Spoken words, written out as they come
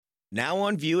Now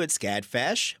on view at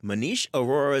SCADFASH, Manish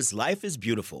Arora's Life is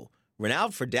Beautiful.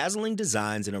 Renowned for dazzling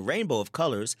designs in a rainbow of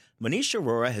colors, Manish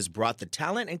Arora has brought the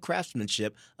talent and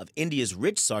craftsmanship of India's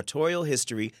rich sartorial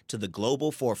history to the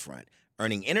global forefront,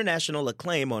 earning international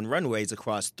acclaim on runways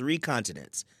across 3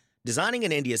 continents. Designing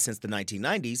in India since the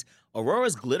 1990s,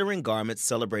 Aurora's glittering garments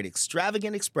celebrate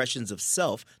extravagant expressions of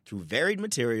self through varied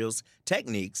materials,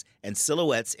 techniques, and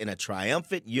silhouettes in a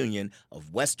triumphant union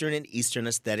of Western and Eastern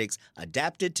aesthetics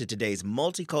adapted to today's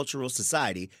multicultural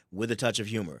society with a touch of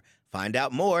humor. Find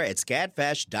out more at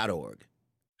scadfash.org.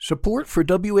 Support for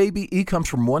WABE comes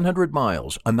from 100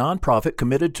 Miles, a nonprofit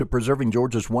committed to preserving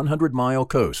Georgia's 100-mile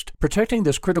coast. Protecting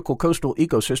this critical coastal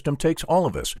ecosystem takes all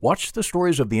of us. Watch the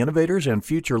stories of the innovators and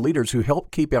future leaders who help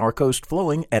keep our coast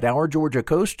flowing at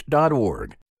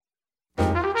OurGeorgiaCoast.org.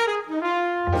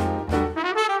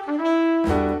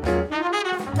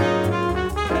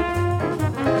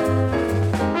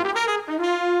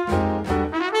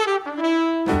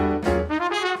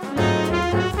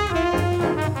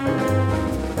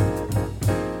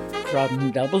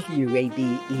 From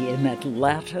WABE in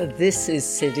Atlanta, this is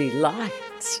City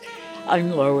Lights.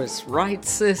 I'm Lois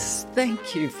Reitzes.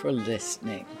 Thank you for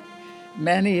listening.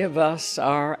 Many of us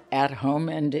are at home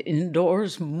and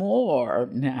indoors more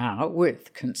now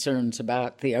with concerns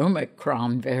about the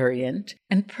Omicron variant,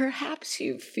 and perhaps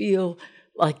you feel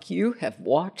like you have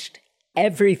watched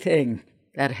everything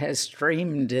that has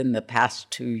streamed in the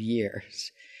past 2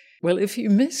 years. Well, if you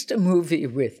missed a movie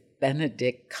with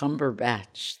Benedict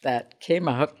Cumberbatch that came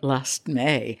out last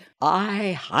May,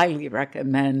 I highly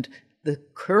recommend The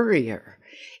Courier.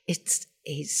 It's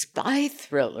a spy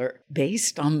thriller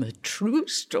based on the true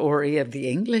story of the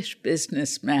English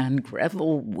businessman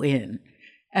Greville Wynne,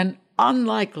 an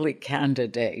unlikely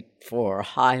candidate for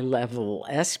high-level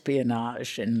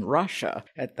espionage in Russia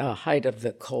at the height of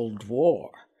the Cold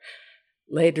War.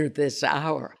 Later this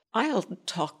hour, I'll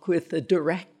talk with the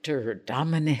director,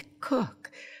 Dominic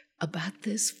Cook, about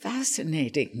this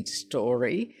fascinating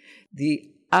story,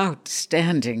 the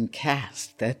outstanding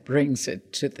cast that brings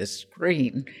it to the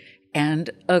screen, and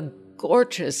a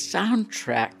gorgeous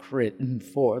soundtrack written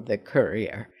for The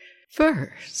Courier.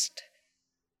 First,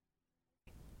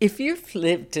 if you've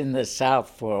lived in the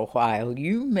South for a while,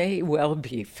 you may well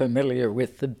be familiar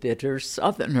with The Bitter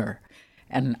Southerner,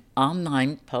 an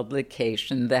online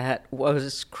publication that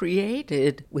was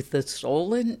created with the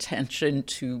sole intention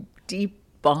to debunk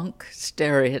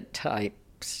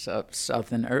stereotypes of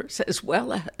Southerners as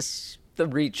well as the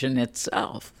region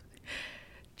itself.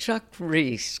 Chuck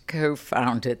Reese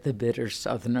co-founded The Bitter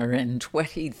Southerner in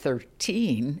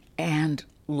 2013 and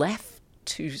left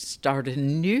to start a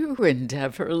new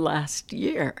endeavor last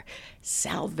year,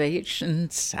 Salvation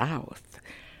South.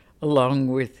 Along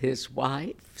with his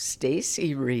wife,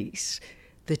 Stacy Reese,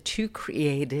 the two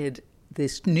created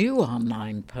this new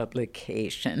online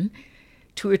publication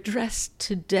to address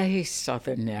today's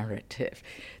Southern narrative.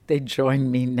 They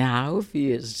join me now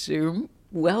via Zoom.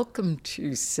 Welcome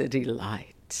to City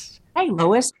Lights. Hey,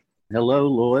 Lois. Hello,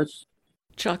 Lois.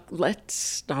 Chuck, let's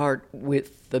start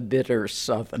with The Bitter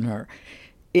Southerner.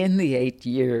 In the 8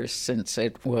 years since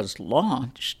it was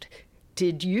launched,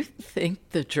 did you think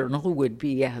the journal would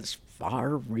be as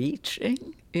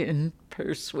far-reaching in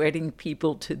persuading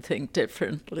people to think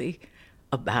differently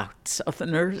about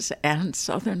Southerners and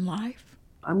Southern life?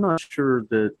 I'm not sure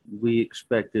that we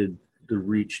expected the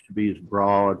reach to be as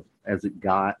broad as it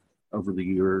got over the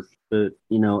years, but,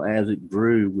 as it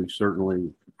grew, we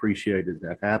certainly appreciated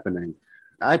that happening.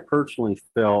 I personally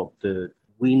felt that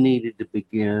we needed to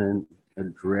begin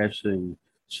addressing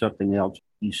something else.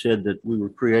 You said that we were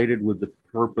created with the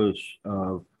purpose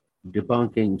of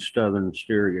debunking Southern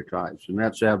stereotypes, and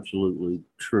that's absolutely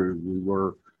true. We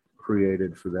were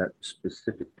created for that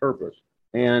specific purpose.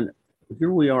 And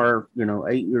here we are,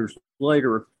 8 years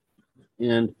later,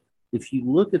 and if you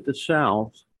look at the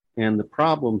South and the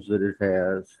problems that it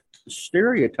has,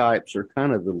 stereotypes are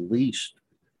kind of the least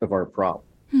of our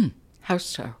problems. How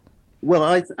so? Well,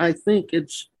 I think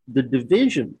it's the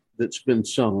division that's been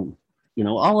sown,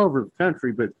 all over the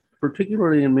country, but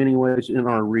particularly in many ways in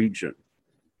our region.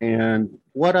 And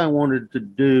what I wanted to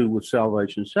do with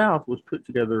Salvation South was put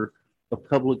together a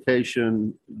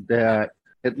publication that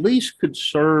at least could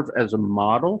serve as a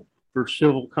model for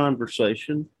civil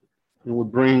conversation and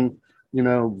would bring,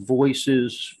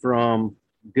 voices from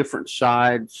different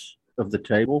sides of the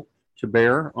table to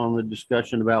bear on the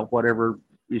discussion about whatever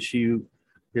issue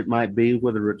it might be,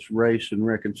 whether it's race and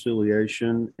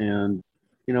reconciliation. And,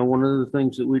 one of the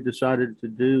things that we decided to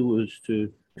do was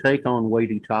to take on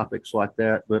weighty topics like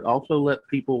that, but also let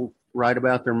people write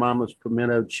about their mama's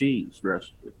pimento cheese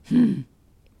recipe.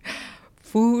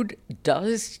 food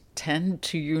does tend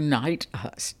to unite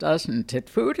us, doesn't it?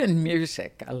 Food and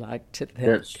music, I like to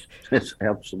think. That's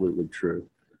absolutely true.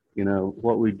 You know,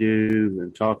 what we do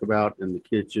and talk about in the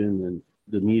kitchen and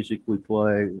the music we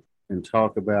play and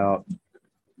talk about,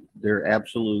 they're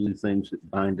absolutely things that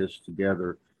bind us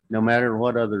together, no matter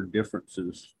what other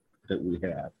differences that we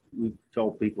have. We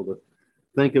told people to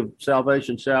think of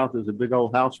Salvation South as a big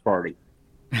old house party.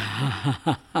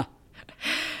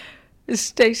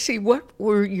 Stacy, what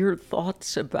were your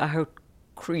thoughts about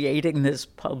creating this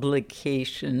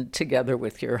publication together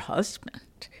with your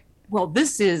husband? Well,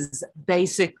 this is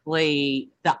basically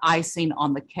the icing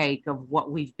on the cake of what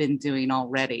we've been doing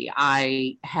already.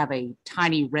 I have a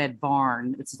tiny red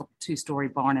barn. It's a 2-story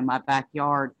barn in my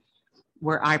backyard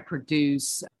where I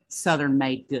produce Southern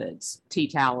made goods, tea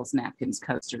towels, napkins,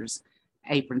 coasters,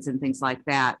 aprons, and things like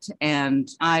that. And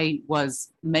I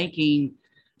was making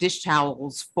dish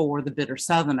towels for the Bitter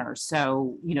Southerner.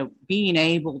 So, you know, being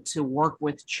able to work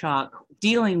with Chuck,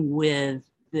 dealing with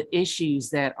the issues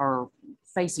that are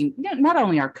facing not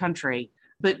only our country,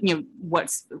 but, you know,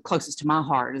 what's closest to my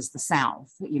heart is the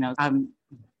South. You know, I'm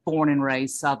born and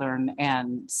raised Southern,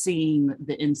 and seeing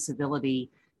the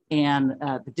incivility and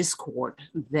the discord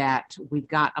that we've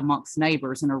got amongst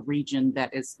neighbors in a region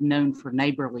that is known for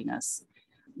neighborliness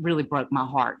really broke my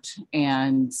heart.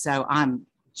 And so I'm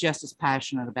just as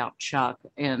passionate about Chuck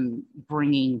and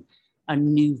bringing a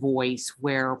new voice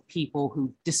where people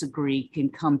who disagree can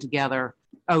come together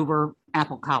over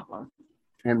apple cobbler.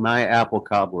 And my apple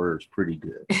cobbler is pretty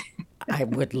good. I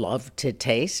would love to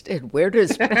taste it. Where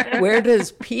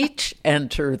does peach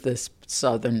enter this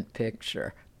Southern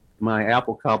picture? My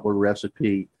apple cobbler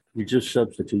recipe, you just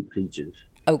substitute peaches,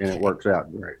 Okay. and it works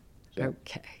out great. So.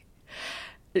 Okay.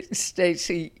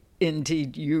 Stacy,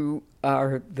 indeed, you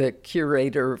are the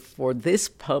curator for this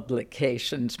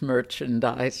publication's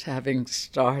merchandise, having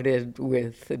started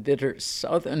with the Bitter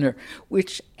Southerner,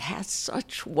 which has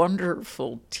such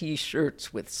wonderful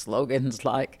T-shirts with slogans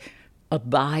like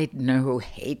 "Abide no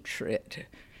hatred"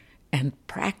 and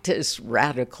 "Practice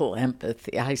radical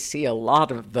empathy." I see a lot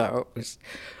of those.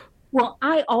 Well,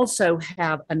 I also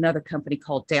have another company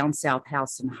called Down South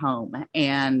House and Home,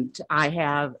 and I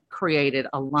have created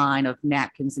a line of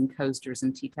napkins and coasters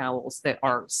and tea towels that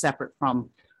are separate from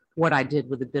what I did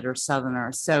with the Bitter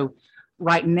Southerner. So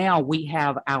right now we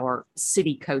have our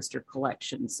city coaster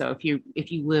collection. So if you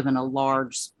live in a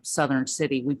large Southern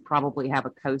city, we probably have a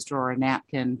coaster or a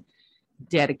napkin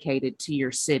dedicated to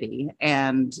your city.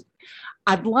 And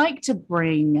I'd like to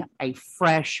bring a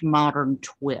fresh, modern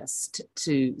twist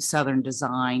to Southern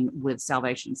design with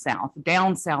Salvation South.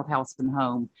 Down South House and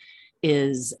Home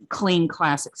is clean,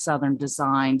 classic Southern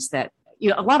designs that, you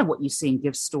know, a lot of what you see in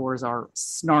gift stores are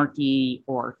snarky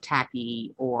or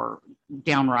tacky or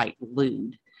downright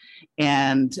lewd.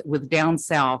 And with Down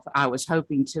South, I was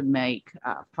hoping to make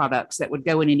products that would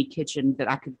go in any kitchen that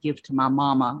I could give to my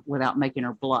mama without making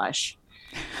her blush.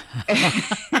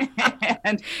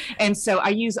 and so I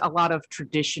use a lot of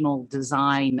traditional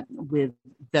design with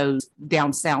those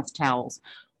Down South towels.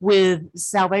 With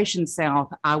Salvation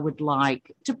South, I would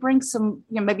like to bring some,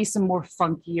 you know, maybe some more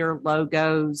funkier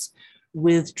logos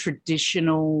with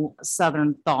traditional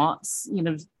Southern thoughts, you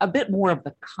know, a bit more of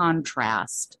the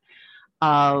contrast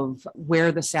of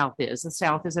where the South is. The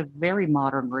South is a very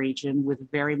modern region with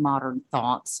very modern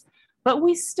thoughts, but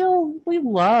we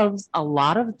love a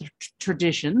lot of the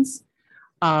traditions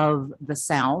of the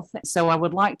South. So I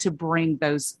would like to bring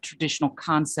those traditional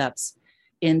concepts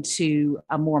into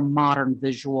a more modern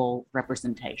visual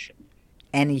representation.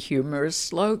 Any humorous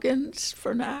slogans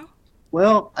for now?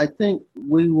 Well, I think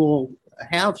we will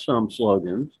have some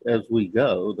slogans as we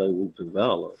go. They will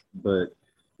develop. But,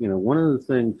 you know, one of the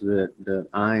things that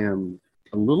I am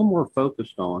a little more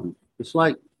focused on, it's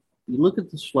like you look at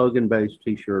the slogan-based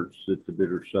T-shirts that the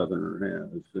Bitter Southerner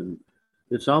has, and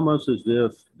it's almost as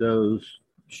if those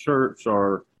shirts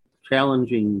are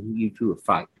challenging you to a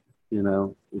fight. You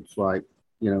know, it's like,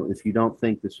 you know, if you don't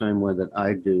think the same way that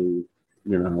I do,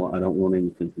 you know, I don't want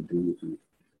anything to do with you.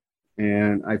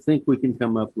 And I think we can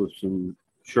come up with some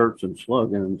shirts and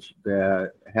slogans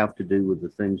that have to do with the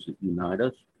things that unite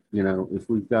us. You know, if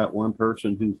we've got one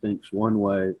person who thinks one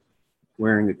way,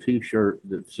 wearing a T-shirt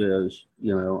that says,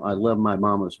 you know, I love my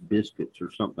mama's biscuits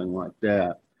or something like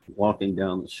that, walking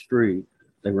down the street,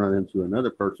 they run into another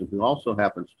person who also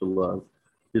happens to love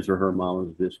his or her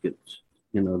mama's biscuits.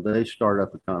 You know, they start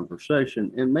up a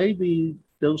conversation, and maybe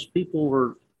those people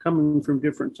are coming from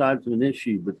different sides of an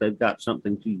issue, but they've got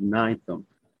something to unite them.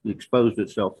 It exposed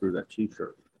itself through that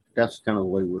T-shirt. That's kind of the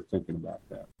way we're thinking about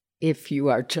that. If you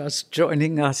are just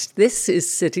joining us, this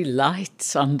is City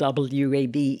Lights on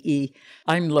WABE.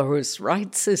 I'm Lois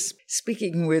Reitzes,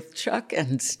 speaking with Chuck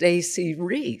and Stacy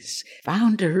Reese,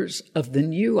 founders of the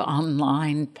new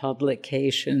online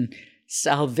publication,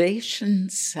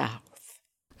 Salvation South.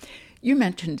 You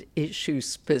mentioned issues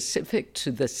specific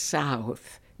to the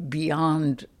South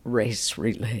beyond race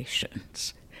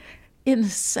relations. In a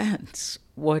sense,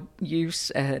 what you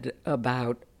said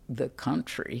about the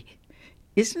country,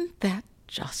 isn't that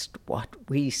just what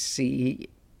we see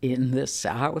in the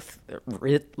South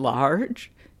writ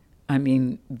large? I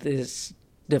mean, this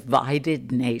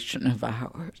divided nation of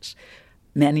ours.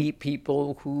 Many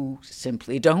people who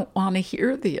simply don't want to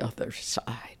hear the other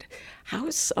side. How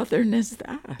Southern is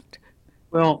that?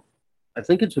 Well, I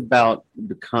think it's about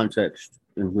the context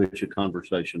in which a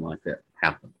conversation like that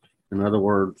happens. In other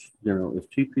words, if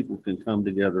two people can come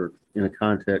together in a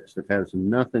context that has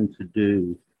nothing to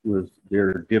do with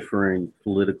their differing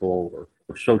political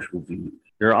or social views,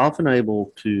 they're often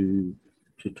able to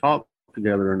talk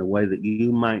together in a way that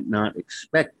you might not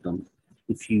expect them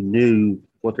if you knew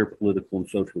what their political and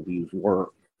social views were.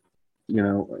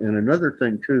 And another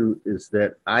thing too is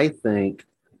that I think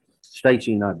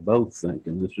Stacy and I both think,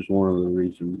 and this is one of the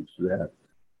reasons that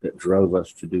drove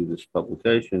us to do this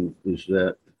publication, is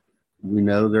that we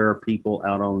know there are people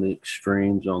out on the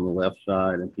extremes on the left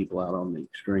side and people out on the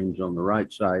extremes on the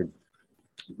right side.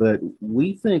 But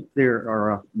we think there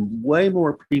are way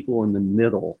more people in the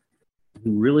middle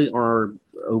who really are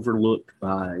overlooked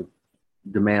by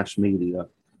the mass media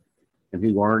and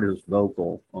who aren't as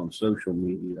vocal on social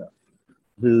media,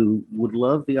 who would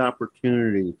love the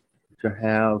opportunity to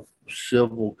have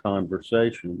civil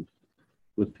conversations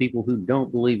with people who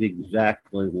don't believe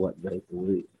exactly what they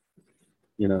believe.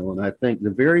 And I think the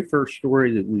very first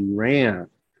story that we ran,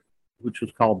 which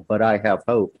was called But I Have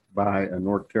Hope by a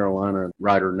North Carolina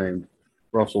writer named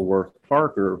Russell Worth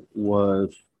Parker,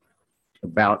 was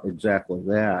about exactly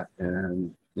that.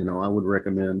 And, I would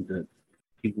recommend that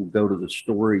people go to the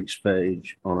stories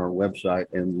page on our website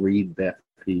and read that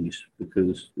piece,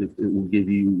 because it will give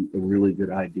you a really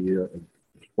good idea of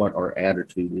what our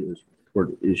attitude is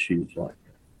toward issues like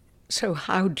that. So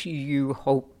how do you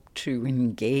hope to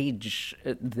engage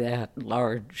that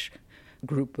large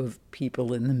group of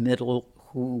people in the middle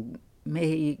who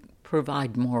may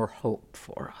provide more hope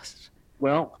for us?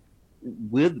 Well,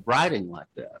 with writing like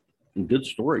that and good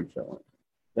storytelling,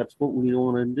 that's what we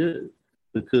want to do,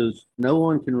 because no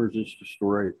one can resist a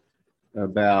story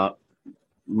about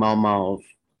Mama's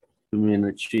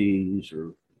pimento cheese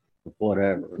or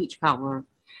whatever. Peach cobbler.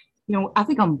 I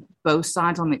think on both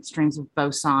sides, on the extremes of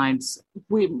both sides,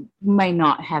 we may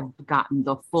not have gotten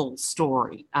the full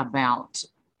story about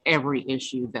every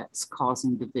issue that's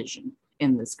causing division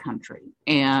in this country.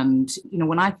 And,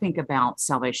 when I think about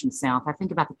Salvation South, I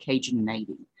think about the Cajun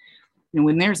Navy.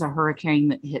 When there's a hurricane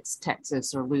that hits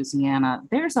Texas or Louisiana,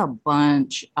 there's a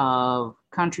bunch of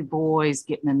country boys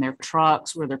getting in their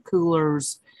trucks with their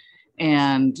coolers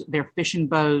and their fishing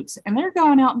boats, and they're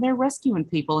going out and they're rescuing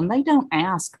people, and they don't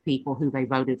ask people who they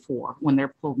voted for when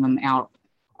they're pulling them out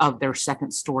of their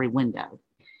second story window.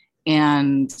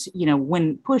 And,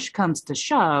 when push comes to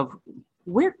shove,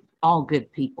 we're all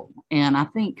good people. And I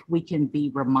think we can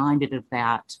be reminded of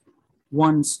that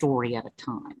one story at a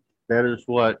time. That is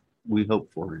what we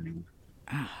hope for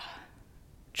anyway.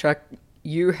 Chuck,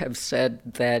 you have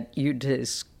said that you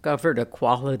discovered a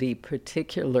quality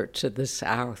particular to the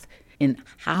South in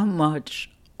how much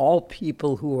all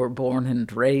people who are born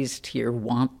and raised here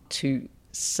want to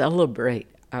celebrate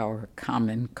our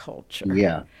common culture.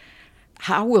 Yeah.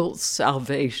 How will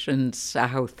Salvation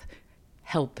South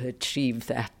help achieve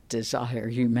that desire?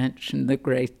 You mentioned the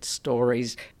great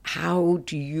stories. How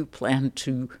do you plan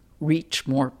to reach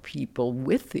more people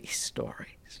with these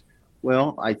stories?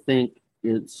 Well, I think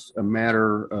it's a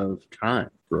matter of time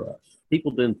for us.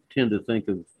 People didn't tend to think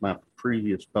of my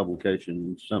previous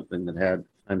publication as something that had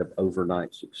kind of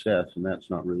overnight success, and that's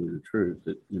not really the truth.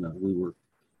 That we were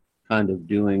kind of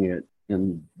doing it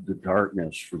in the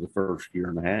darkness for the first year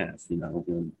and a half.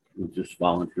 When we were just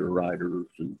volunteer writers,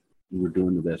 and we were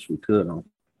doing the best we could on.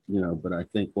 But I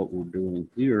think what we're doing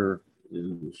here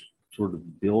is sort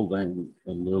of building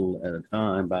a little at a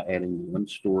time by adding one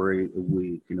story a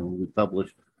week. We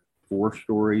publish 4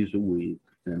 stories a week,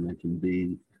 and they can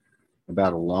be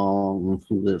about a long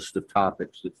list of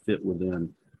topics that fit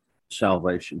within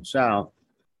Salvation South,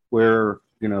 where,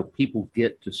 people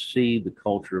get to see the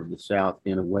culture of the South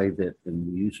in a way that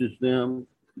amuses them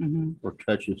or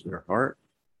touches their heart.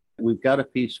 We've got a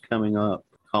piece coming up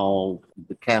called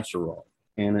The Casserole,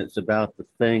 and it's about the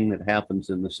thing that happens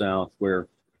in the South where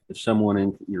if someone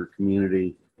in your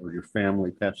community or your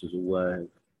family passes away,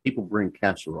 people bring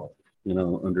casserole,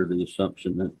 under the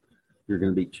assumption that you're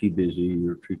going to be too busy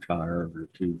or too tired or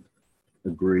too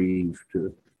aggrieved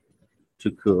to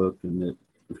cook, and that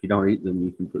if you don't eat them,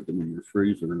 you can put them in your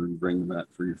freezer and bring them back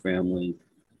for your family,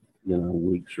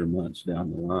 weeks or months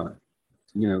down the line.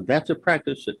 That's a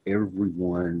practice that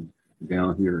everyone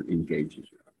down here engages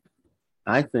in.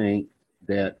 I think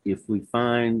that if we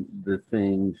find the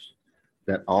things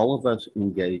that all of us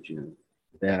engage in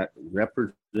that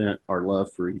represent our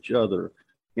love for each other,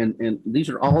 and these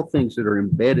are all things that are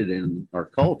embedded in our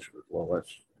culture. Well,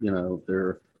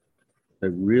 they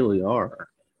really are.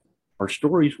 Our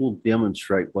stories will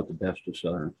demonstrate what the best of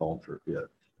Southern culture is,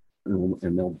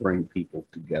 and they'll bring people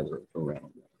together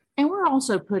around it. And we're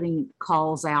also putting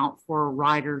calls out for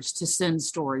writers to send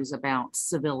stories about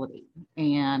civility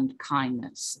and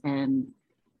kindness and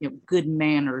good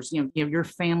manners, your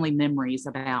family memories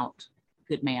about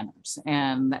good manners.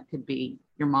 And that could be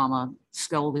your mama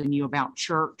scolding you about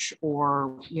church,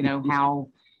 or, how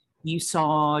you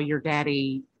saw your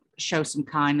daddy show some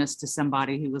kindness to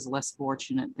somebody who was less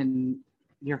fortunate than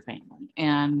your family.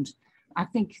 And I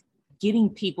think getting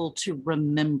people to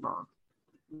remember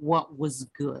what was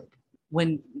good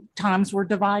when times were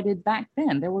divided back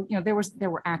then. There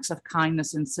were acts of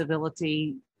kindness and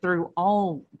civility through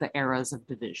all the eras of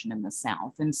division in the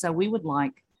South. And so we would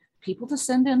like people to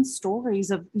send in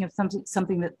stories of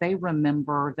something that they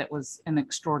remember that was an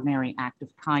extraordinary act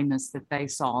of kindness that they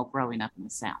saw growing up in the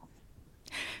South.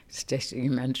 Stacy,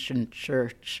 you mentioned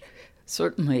church.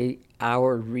 Certainly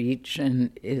our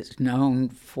region is known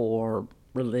for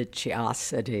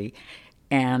religiosity,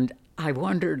 and I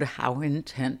wondered how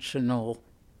intentional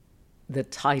the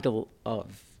title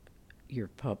of your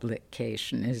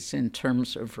publication is in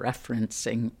terms of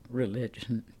referencing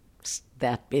religion,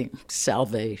 that being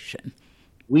salvation.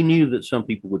 We knew that some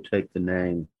people would take the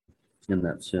name in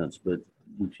that sense, but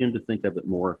we tend to think of it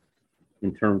more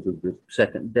in terms of the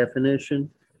second definition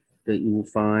that you will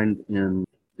find in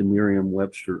the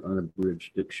Merriam-Webster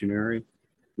Unabridged Dictionary,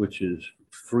 which is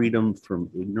freedom from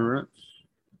ignorance.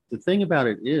 The thing about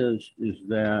it is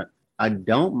that I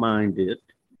don't mind it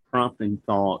prompting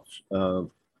thoughts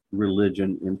of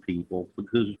religion in people,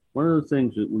 because one of the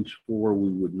things that we swore we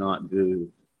would not do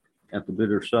at the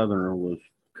Bitter Southerner was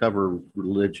cover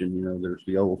religion. There's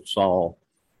the old saw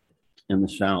in the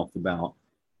South about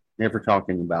never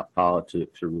talking about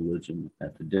politics or religion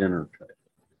at the dinner table.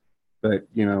 But,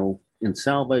 in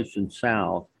Salvation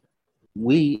South,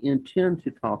 we intend to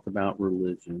talk about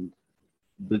religion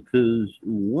because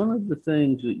one of the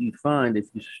things that you find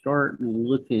if you start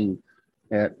looking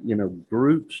at,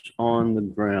 groups on the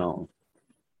ground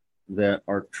that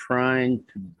are trying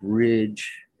to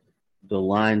bridge the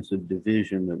lines of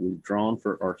division that we've drawn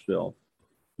for ourselves,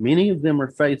 many of them are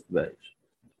faith-based.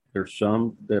 There's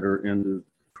some that are in the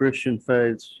Christian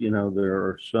faiths, there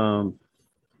are some,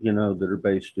 that are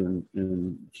based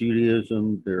in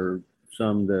Judaism. There are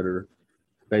some that are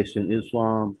based in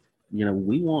Islam.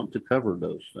 We want to cover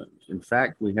those things. In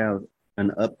fact, we have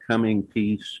an upcoming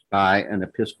piece by an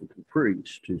Episcopal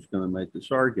priest who's going to make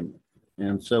this argument.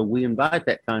 And so we invite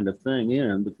that kind of thing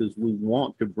in because we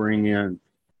want to bring in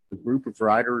a group of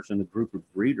writers and a group of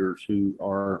readers who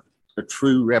are a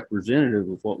true representative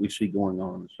of what we see going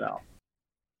on in the South.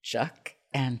 Chuck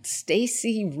and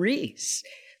Stacy Reese,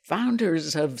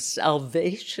 founders of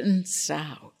Salvation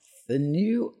South, the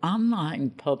new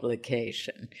online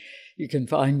publication. You can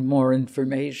find more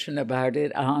information about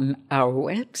it on our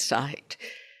website,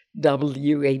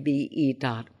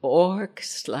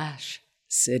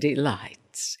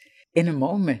 wabe.org/citylights. In a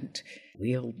moment,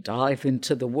 we'll dive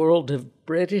into the world of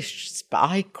British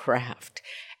spycraft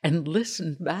and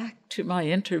listen back to my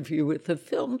interview with the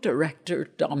film director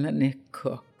Dominic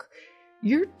Cook.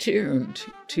 You're tuned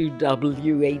to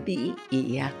WABE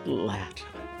Atlanta.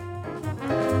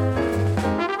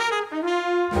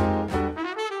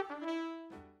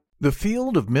 The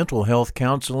field of mental health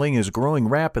counseling is growing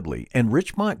rapidly, and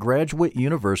Richmont Graduate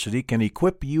University can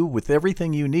equip you with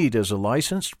everything you need as a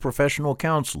licensed professional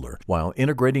counselor while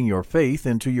integrating your faith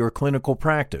into your clinical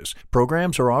practice.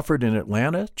 Programs are offered in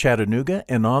Atlanta, Chattanooga,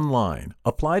 and online.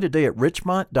 Apply today at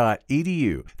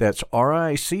richmont.edu. That's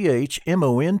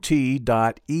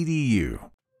RICHMONT.edu.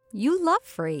 You love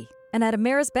free, and at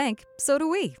Ameris Bank, so do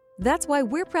we. That's why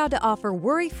we're proud to offer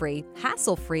worry-free,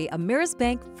 hassle-free Ameris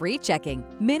Bank free checking.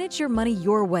 Manage your money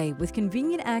your way with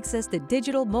convenient access to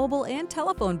digital, mobile, and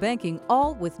telephone banking,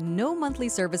 all with no monthly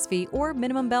service fee or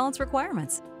minimum balance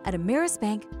requirements. At Ameris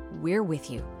Bank, we're with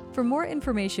you. For more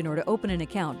information or to open an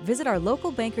account, visit our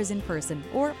local bankers in person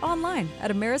or online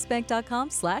at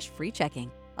amerisbank.com/free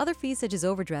checking. Other fees such as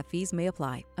overdraft fees may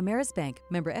apply. Ameris Bank,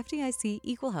 member FDIC,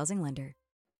 equal housing lender.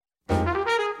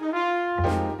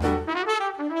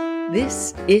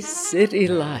 This is City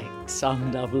Lights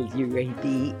on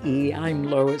WABE. I'm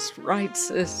Lois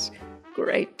Reitzes.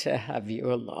 Great to have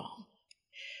you along.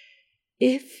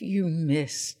 If you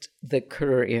missed The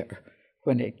Courier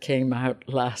when it came out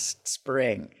last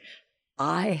spring,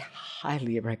 I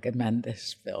highly recommend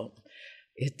this film.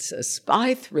 It's a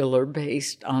spy thriller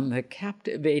based on the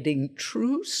captivating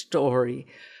true story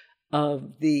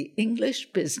of the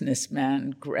English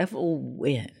businessman Greville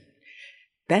Wynne.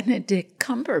 Benedict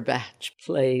Cumberbatch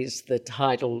plays the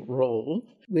title role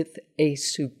with a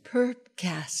superb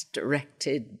cast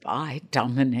directed by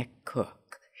Dominic Cooke.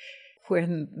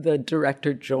 When the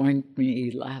director joined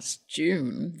me last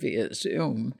June via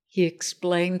Zoom, he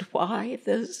explained why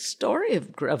the story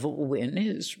of Greville Wynne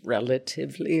is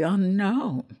relatively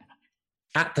unknown.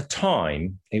 At the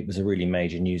time, it was a really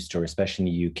major news story, especially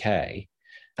in the UK.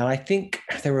 And I think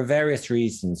there were various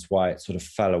reasons why it sort of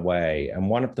fell away. And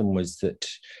one of them was that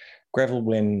Greville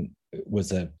Wynne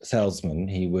was a salesman.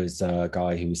 He was a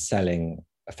guy who was selling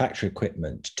factory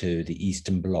equipment to the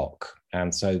Eastern Bloc.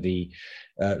 And so the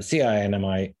CIA and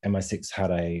MI6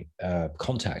 had a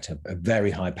contact, a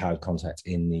very high-powered contact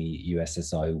in the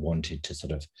USSR who wanted to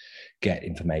sort of get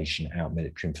information out,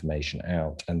 military information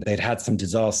out. And they'd had some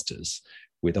disasters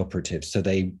with operatives, so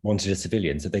they wanted a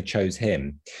civilian, so they chose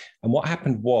him. And what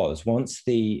happened was, once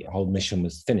the whole mission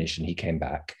was finished and he came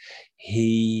back,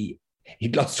 he'd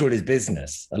lost all his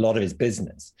business, a lot of his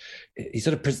business. He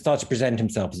sort of started to present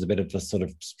himself as a bit of a sort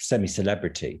of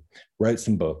semi-celebrity, wrote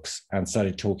some books and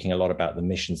started talking a lot about the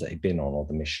missions that he'd been on, or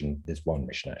the mission, there's one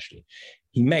mission actually.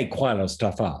 He made quite a lot of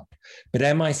stuff up, but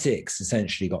MI6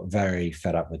 essentially got very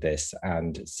fed up with this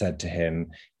and said to him,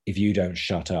 if you don't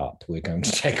shut up, we're going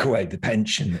to take away the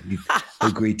pension that we've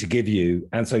agreed to give you.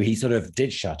 And so he sort of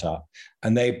did shut up.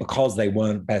 And because they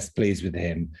weren't best pleased with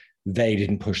him, they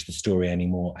didn't push the story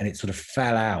anymore. And it sort of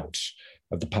fell out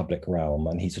of the public realm.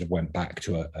 And he sort of went back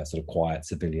to a sort of quiet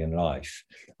civilian life.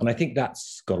 And I think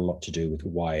that's got a lot to do with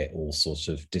why it all sort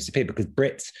of disappeared, because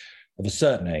Brits of a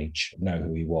certain age know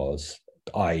who he was,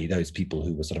 i.e. those people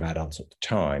who were sort of adults at the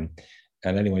time.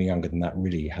 And anyone younger than that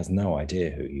really has no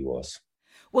idea who he was.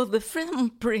 Well, the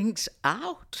film brings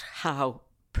out how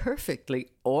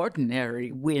perfectly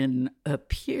ordinary Wynne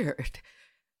appeared,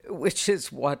 which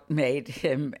is what made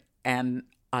him an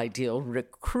ideal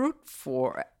recruit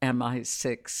for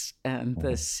MI6 and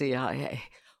the CIA.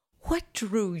 What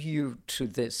drew you to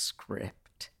this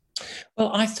script?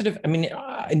 Well,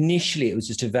 initially it was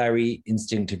just a very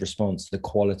instinctive response to the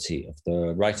quality of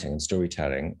the writing and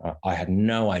storytelling. I had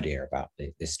no idea about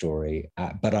this story,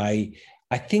 but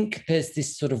I think there's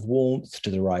this sort of warmth to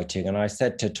the writing. And I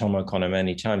said to Tom O'Connor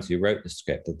many times, who wrote the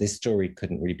script, that this story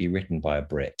couldn't really be written by a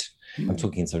Brit. I'm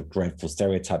talking sort of dreadful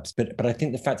stereotypes, but I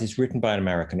think the fact it's written by an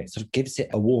American, it sort of gives it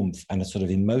a warmth and a sort of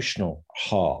emotional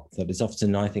heart that is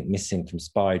often, I think, missing from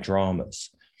spy dramas.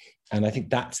 And I think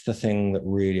that's the thing that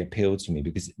really appealed to me,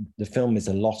 because the film is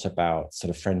a lot about sort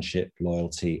of friendship,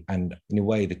 loyalty, and in a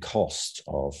way, the cost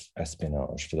of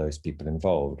espionage for those people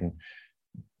involved. And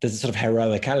there's a sort of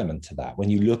heroic element to that. When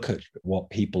you look at what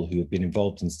people who have been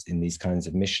involved in these kinds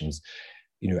of missions,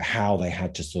 you know, how they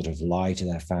had to sort of lie to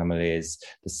their families,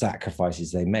 the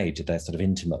sacrifices they made to their sort of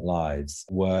intimate lives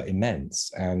were immense.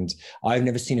 And I've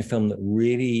never seen a film that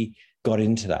really got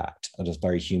into that at a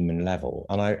very human level.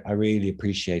 And I really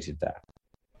appreciated that.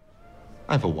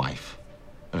 I have a wife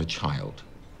and a child.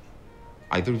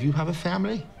 Either of you have a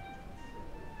family?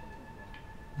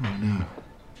 Oh, no.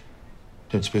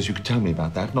 Don't suppose you could tell me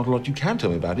about that. Not a lot you can tell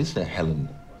me about, is there, Helen?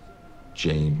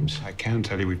 James? I can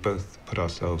tell you we've both put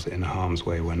ourselves in harm's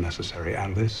way when necessary,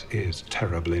 and this is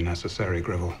terribly necessary,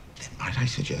 Greville. Then might I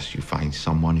suggest you find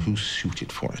someone who's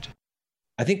suited for it?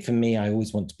 I think for me, I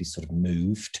always want to be sort of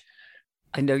moved.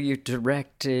 I know you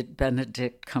directed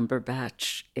Benedict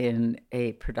Cumberbatch in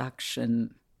a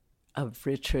production of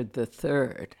Richard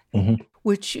III. Mm-hmm.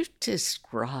 Would you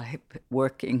describe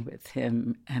working with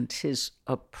him and his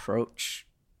approach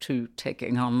to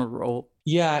taking on the role?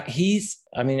 Yeah,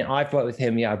 I've worked with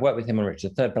him. Yeah, I've worked with him on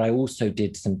Richard III, but I also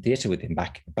did some theatre with him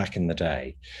back in the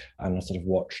day. And I sort of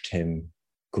watched him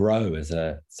grow as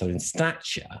a sort of in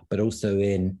stature, but also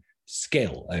in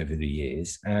skill over the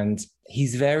years. And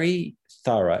he's very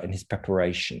thorough in his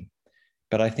preparation.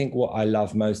 But I think what I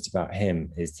love most about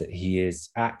him is that he is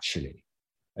actually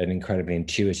an incredibly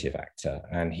intuitive actor,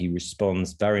 and he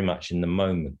responds very much in the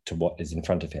moment to what is in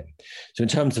front of him. So in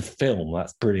terms of film,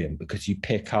 that's brilliant, because you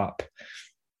pick up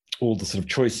all the sort of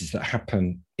choices that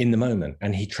happen in the moment,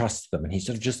 and he trusts them, and he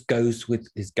sort of just goes with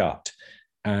his gut.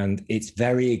 And it's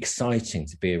very exciting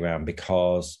to be around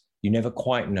because you never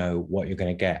quite know what you're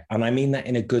going to get. And I mean that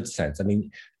in a good sense. I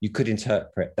mean, you could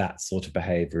interpret that sort of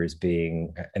behavior as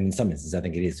being, and in some instances, I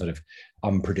think it is sort of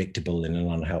unpredictable in an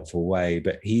unhelpful way,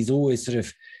 but he's always sort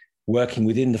of working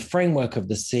within the framework of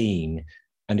the scene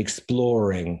and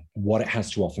exploring what it has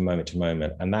to offer moment to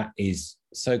moment. And that is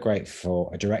so great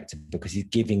for a director because he's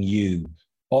giving you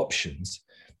options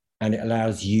and it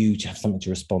allows you to have something to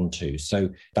respond to. So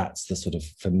that's the sort of,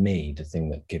 for me, the thing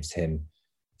that gives him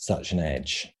such an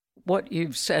edge. What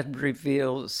you've said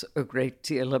reveals a great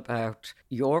deal about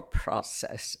your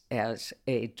process as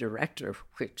a director,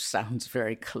 which sounds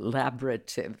very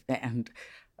collaborative and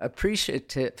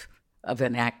appreciative of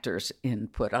an actor's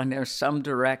input. I know some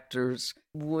directors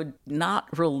would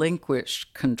not relinquish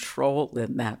control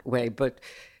in that way, but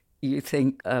you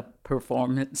think a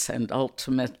performance and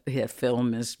ultimately a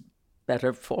film is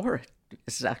better for it.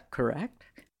 Is that correct?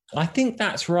 I think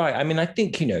that's right. I mean, I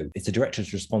think, it's a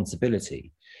director's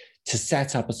responsibility to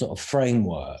set up a sort of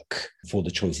framework for the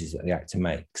choices that the actor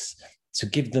makes, to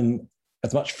give them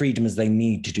as much freedom as they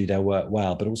need to do their work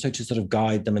well, but also to sort of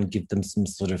guide them and give them some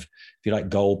sort of, if you like,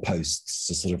 goalposts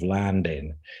to sort of land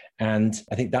in. And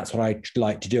I think that's what I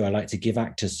like to do. I like to give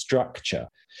actors structure.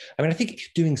 I mean, I think if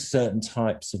you're doing certain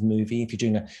types of movie, if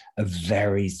you're doing a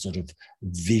very sort of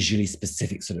visually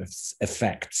specific sort of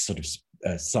effects, sort of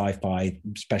sci-fi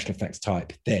special effects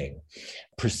type thing,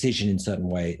 precision in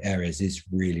certain areas is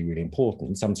really, really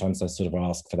important. Sometimes I sort of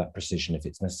ask for that precision if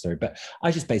it's necessary, but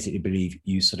I just basically believe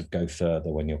you sort of go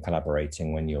further when you're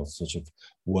collaborating, when you're sort of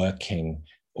working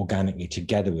organically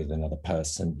together with another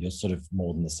person. You're sort of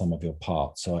more than the sum of your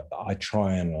parts. So I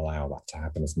try and allow that to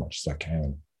happen as much as I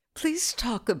can. Please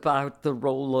talk about the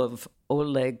role of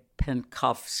Oleg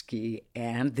Penkovsky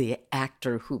and the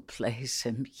actor who plays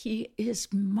him. He is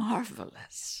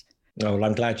marvelous. Oh, well,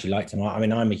 I'm glad you liked him. I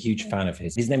mean, I'm a huge fan of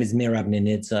his. His name is Merab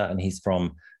Ninidze, and he's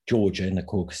from Georgia in the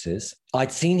Caucasus.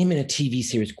 I'd seen him in a TV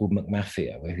series called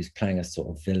McMafia, where he was playing a sort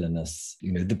of villainous,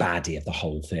 the baddie of the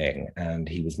whole thing. And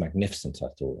he was magnificent, I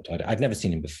thought. I'd never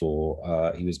seen him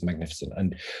before. He was magnificent.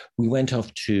 And we went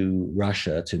off to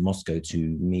Russia, to Moscow,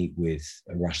 to meet with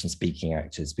Russian-speaking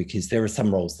actors, because there were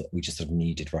some roles that we just sort of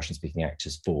needed Russian-speaking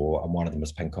actors for. And one of them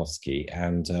was Penkovsky.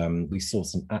 And we saw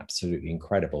some absolutely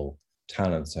incredible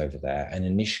talents over there. And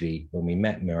initially, when we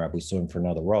met Merab, we saw him for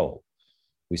another role.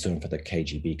 We saw him for the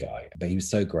KGB guy, but he was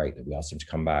so great that we asked him to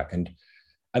come back. And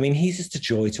I mean, he's just a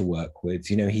joy to work with.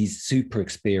 He's super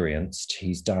experienced.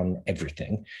 He's done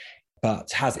everything, but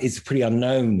is pretty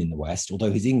unknown in the West,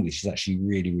 although his English is actually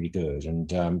really, really good.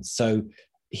 And so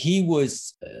he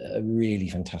was really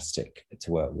fantastic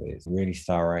to work with, really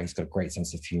thorough. He's got a great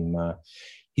sense of humor.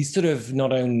 He sort of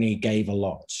not only gave a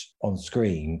lot on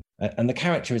screen, and the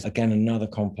character is, again, another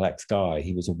complex guy.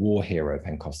 He was a war hero,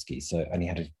 Penkovsky, and he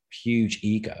had a huge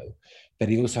ego, but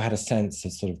he also had a sense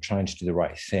of sort of trying to do the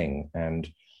right thing. And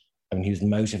I mean, he was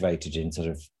motivated in sort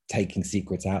of taking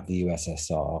secrets out the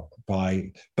USSR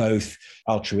by both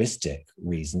altruistic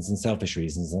reasons and selfish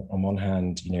reasons. On one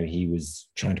hand, he was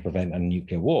trying to prevent a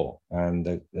nuclear war.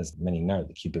 And as many know,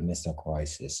 the Cuban Missile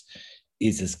Crisis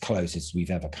is as close as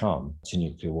we've ever come to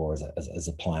nuclear war as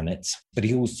a planet. But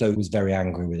he also was very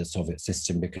angry with the Soviet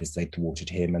system because they thwarted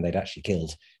him and they'd actually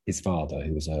killed his father,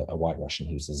 who was a white Russian,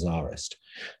 who was a czarist.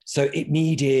 So it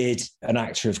needed an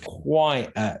actor of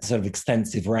quite a sort of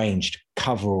extensive range to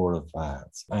cover all of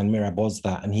that. And Merab was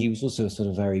that. And he was also a sort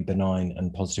of very benign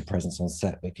and positive presence on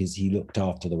set because he looked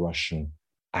after the Russian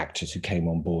actors who came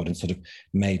on board and sort of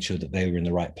made sure that they were in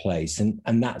the right place. And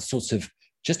that sort of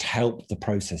just helped the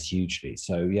process hugely.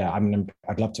 So, yeah, I mean,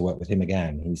 I'd love to work with him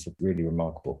again. He's really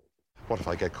remarkable. What if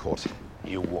I get caught?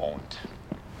 You won't.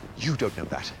 You don't know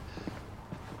that.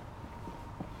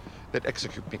 They'd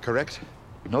execute me, correct?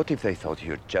 Not if they thought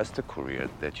you're just a courier,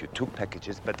 that you took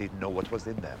packages but didn't know what was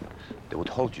in them. They would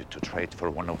hold you to trade for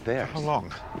one of theirs. How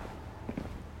long?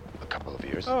 A couple of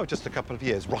years. Oh, just a couple of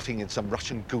years, rotting in some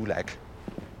Russian gulag.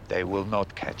 They will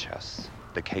not catch us.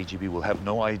 The KGB will have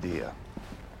no idea.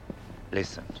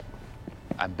 Listen,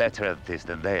 I'm better at this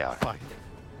than they are. Fine,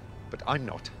 but I'm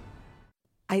not.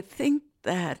 I think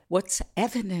that what's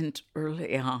evident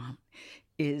early on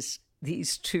is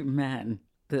these two men,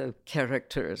 the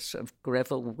characters of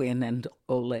Greville Wynn and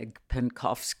Oleg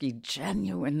Penkovsky,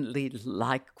 genuinely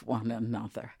like one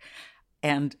another.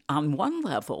 And on one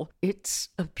level, it's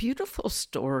a beautiful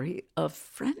story of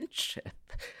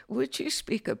friendship. Would you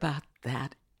speak about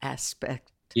that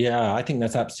aspect? Yeah, I think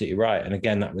that's absolutely right. And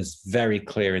again, that was very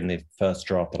clear in the first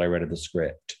draft that I read of the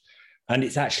script. And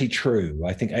it's actually true.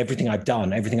 I think everything I've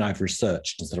done, everything I've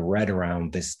researched and sort of read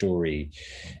around this story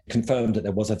confirmed that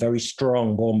there was a very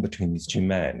strong bond between these two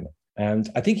men. And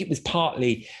I think it was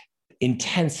partly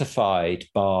intensified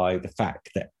by the fact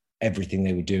that everything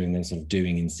they were doing, they were sort of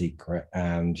doing in secret,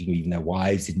 and even their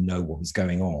wives didn't know what was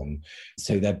going on.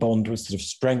 So their bond was sort of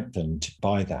strengthened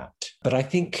by that. But I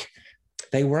think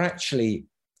they were actually,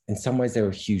 in some ways, they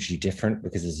were hugely different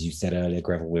because, as you said earlier,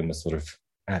 Greville Wynne was sort of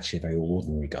actually a very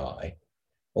ordinary guy.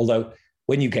 Although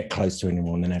when you get close to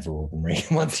anyone, they're never ordinary.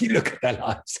 Once you look at their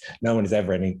lives, no one is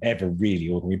ever really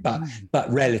ordinary,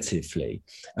 but relatively.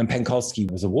 And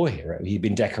Penkovsky was a war hero. He'd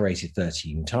been decorated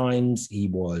 13 times. He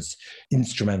was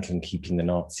instrumental in keeping the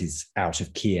Nazis out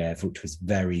of Kiev, which was a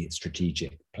very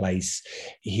strategic place.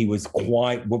 He was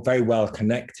very well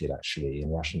connected, actually, in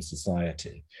Russian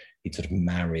society. He'd sort of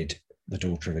married the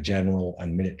daughter of a general,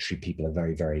 and military people are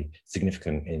very, very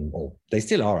significant or they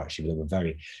still are actually, but they were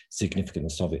very significant in the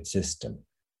Soviet system.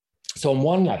 So on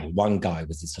one level, one guy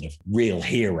was this sort of real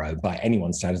hero by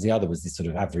anyone's standards. The other was this sort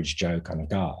of average Joe kind of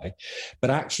guy.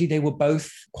 But actually they were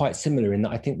both quite similar in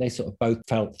that I think they sort of both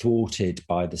felt thwarted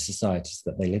by the societies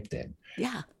that they lived in.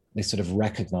 Yeah. They sort of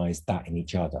recognized that in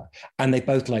each other. And they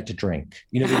both liked to drink.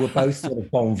 You know, they were both sort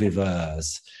of bon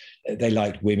viveurs. They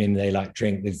liked women, they liked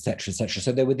drink, et cetera, et cetera.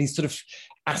 So there were these sort of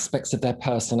aspects of their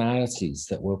personalities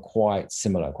that were quite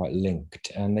similar, quite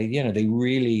linked. And they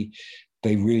really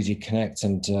did connect.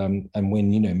 And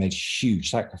Wynne, made huge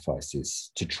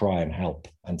sacrifices to try and help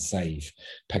and save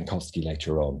Penkovsky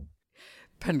later on.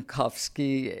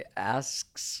 Penkovsky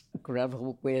asks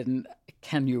Greville Wynne,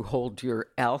 "Can you hold your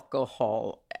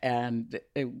alcohol?" And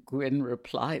Wynne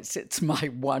replies, "It's my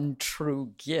one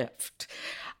true gift."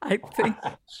 I think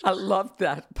I loved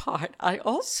that part. I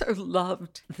also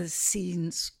loved the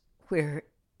scenes where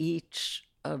each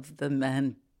of the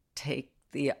men take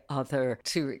the other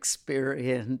to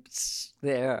experience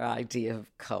their idea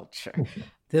of culture.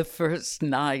 The first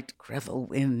night, Greville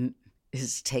Wynne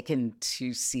is taken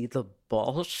to see the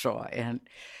Bolshoi, and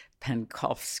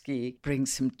Penkovsky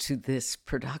brings him to this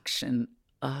production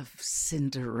of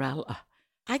Cinderella.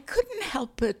 I couldn't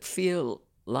help but feel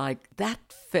like that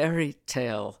fairy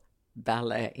tale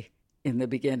ballet in the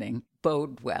beginning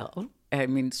bode well. I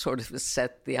mean, sort of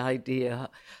set the idea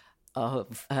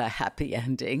of a happy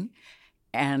ending.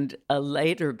 And a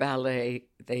later ballet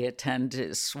they attend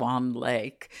is Swan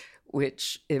Lake,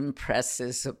 which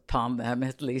impresses upon them,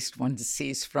 at least one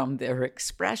sees from their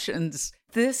expressions,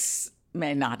 this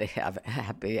may not have a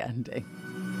happy ending.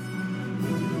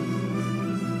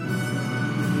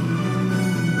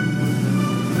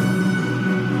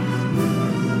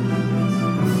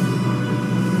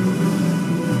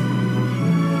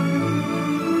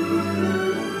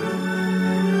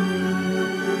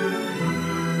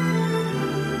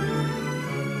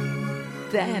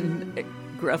 Then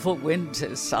Greville Wynne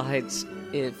decides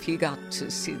if he got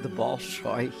to see the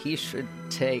Bolshoi, he should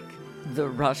take the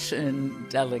Russian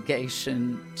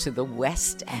delegation to the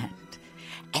West End.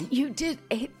 And you did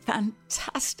a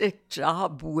fantastic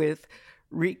job with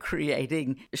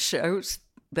recreating shows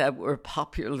that were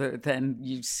popular. Then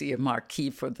you see a marquee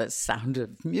for The Sound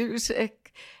of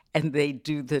Music, and they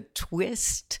do the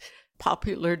twist,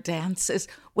 popular dances.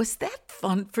 Was that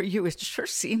fun for you? It sure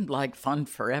seemed like fun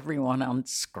for everyone on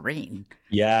screen.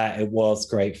 Yeah, it was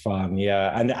great fun.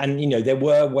 Yeah. And there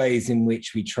were ways in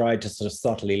which we tried to sort of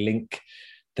subtly link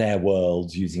their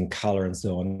worlds using color and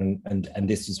so on. And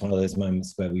this was one of those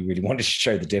moments where we really wanted to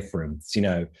show the difference,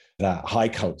 that high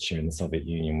culture in the Soviet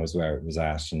Union was where it was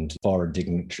at, and foreign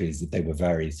dignitaries, that they were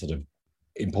very sort of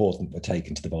important, were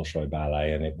taken to the Bolshoi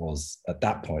Ballet. And it was at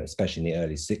that point, especially in the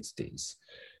early 60s,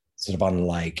 sort of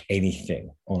unlike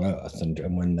anything on earth. And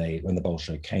when the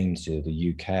Bolshoi came to the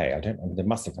UK, they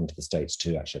must have come to the States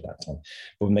too, actually, at that time.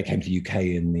 But when they came to the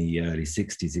UK in the early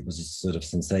 60s, it was a sort of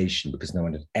sensation because no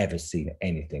one had ever seen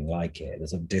anything like it. The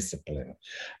sort of discipline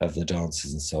of the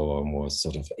dancers and so on was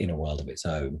sort of in a world of its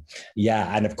own.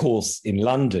 Yeah, and of course, in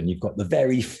London, you've got the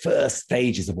very first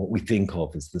stages of what we think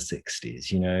of as the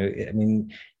 60s, I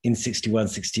mean, in 61,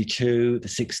 62, the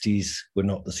 60s were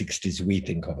not the 60s we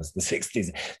think of as the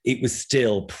 60s. It was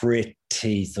still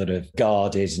pretty sort of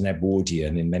guarded and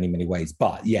Edwardian in many, many ways.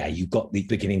 But yeah, you got the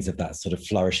beginnings of that sort of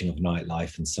flourishing of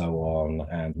nightlife and so on,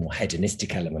 and more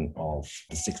hedonistic element of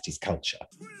the 60s culture.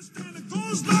 It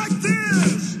goes like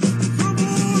this. Come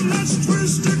on, let's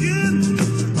twist again.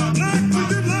 Like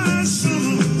we did last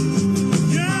summer.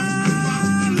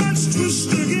 Yeah, let's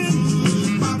twist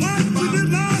again. Like we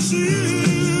did last year.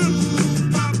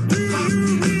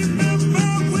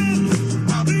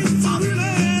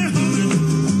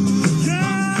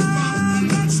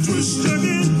 Twist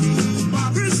again,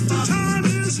 it's the time.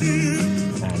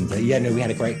 no, we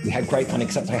had great fun,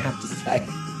 except I have to say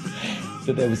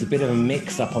that there was a bit of a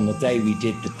mix-up on the day we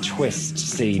did the twist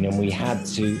scene, and we had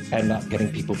to end up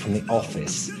getting people from the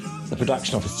office, the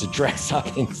production office, to dress up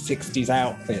in 60s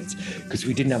outfits because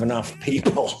we didn't have enough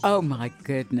people. Oh my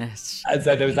goodness. And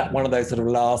so there was one of those sort of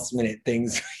last minute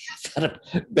things sort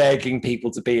of begging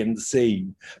people to be in the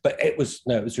scene. But it was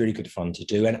really good fun to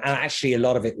do. And actually a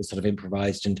lot of it was sort of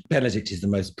improvised, and Benedict is the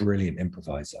most brilliant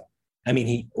improviser. I mean,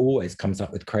 he always comes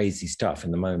up with crazy stuff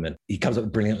in the moment. He comes up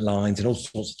with brilliant lines and all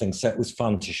sorts of things. So it was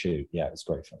fun to shoot. Yeah, it was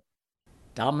great fun.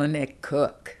 Dominic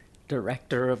Cooke,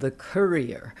 director of The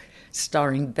Courier,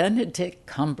 starring Benedict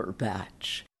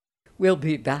Cumberbatch. We'll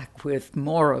be back with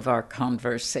more of our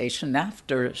conversation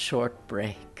after a short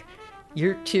break.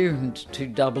 You're tuned to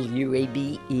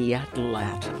WABE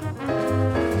Atlanta.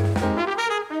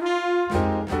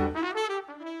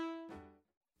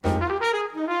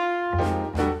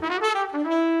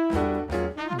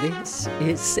 This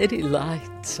is City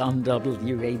Lights on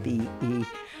WABE.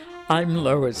 I'm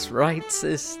Lois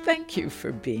Reitzes. Thank you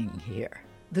for being here.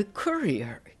 The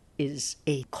Courier is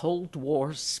a Cold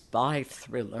War spy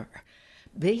thriller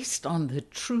based on the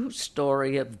true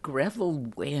story of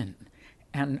Greville Wynn,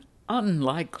 an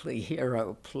unlikely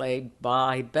hero played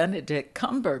by Benedict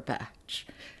Cumberbatch.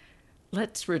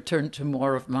 Let's return to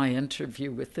more of my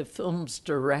interview with the film's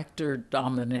director,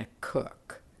 Dominic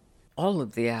Cooke. All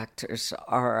of the actors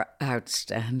are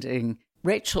outstanding.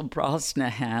 Rachel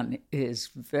Brosnahan is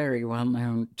very well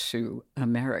known to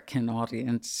American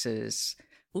audiences,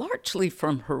 largely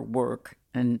from her work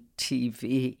in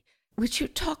TV. Would you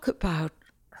talk about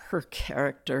her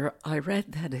character? I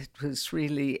read that it was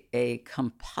really a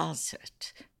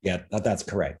composite. Yeah, that's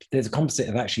correct. There's a composite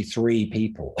of actually 3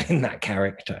 people in that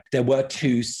character. There were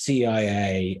 2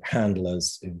 CIA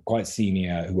handlers, quite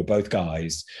senior, who were both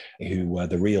guys, who were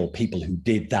the real people who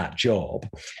did that job.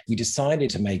 We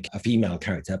decided to make a female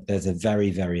character. There's a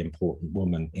very, very important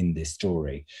woman in this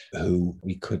story who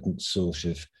we couldn't sort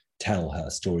of tell her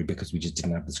story because we just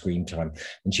didn't have the screen time.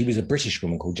 And she was a British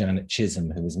woman called Janet Chisholm,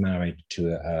 who was married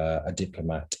to a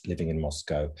diplomat living in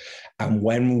Moscow. And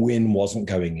when Wynn wasn't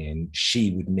going in,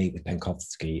 she would meet with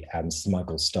Penkovsky and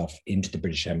smuggle stuff into the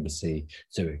British embassy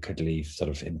so it could leave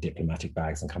sort of in diplomatic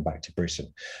bags and come back to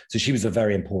Britain. So she was a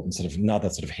very important sort of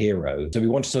another sort of hero. So we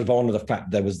wanted to sort of honor the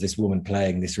fact that there was this woman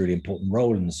playing this really important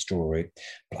role in the story.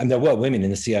 And there were women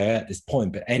in the CIA at this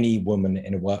point, but any woman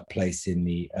in a workplace in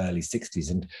the early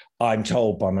 60s. And I'm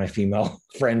told by my female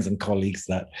friends and colleagues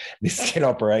that this still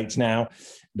operates now,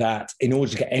 that in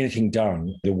order to get anything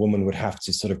done, the woman would have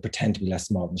to sort of pretend to be less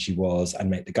smart than she was and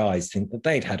make the guys think that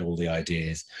they'd had all the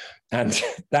ideas. And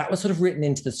that was sort of written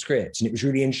into the script. And it was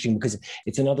really interesting because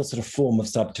it's another sort of form of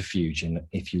subterfuge,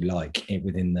 if you like,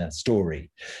 within the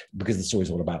story, because the story is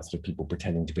all about sort of people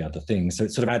pretending to be other things. So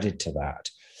it sort of added to that.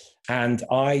 And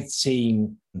I'd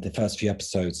seen the first few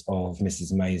episodes of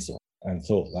Mrs. Maisel and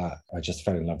thought that I just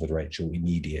fell in love with Rachel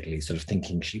immediately, sort of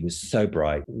thinking she was so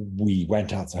bright. We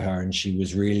went out to her and she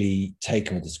was really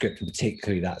taken with the script, and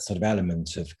particularly that sort of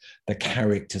element of the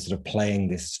character sort of playing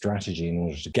this strategy in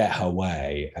order to get her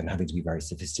way and having to be very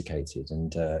sophisticated.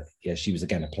 And yeah, she was,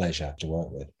 again, a pleasure to work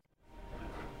with.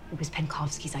 It was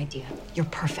Penkovsky's idea. You're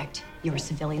perfect. You're a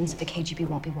civilian, so the KGB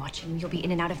won't be watching. You'll be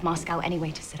in and out of Moscow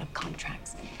anyway to set up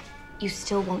contracts. You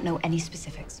still won't know any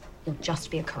specifics. You'll just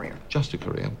be a courier. Just a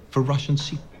courier for Russian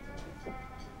secret.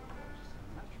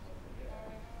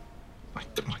 I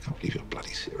can't believe you're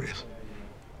bloody serious.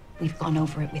 We've gone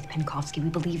over it with Penkovsky. We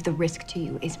believe the risk to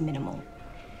you is minimal,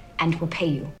 and we'll pay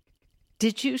you.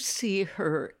 Did you see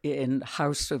her in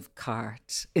House of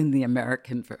Cards in the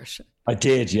American version? I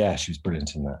did, yeah. She was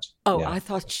brilliant in that. Oh, yeah. I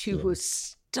thought she was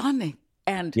stunning.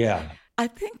 And yeah, I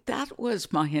think that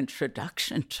was my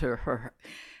introduction to her.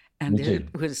 And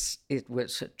it was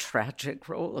a tragic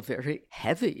role, a very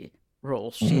heavy role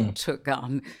she took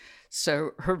on.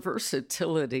 So her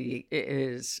versatility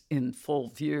is in full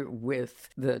view with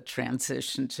the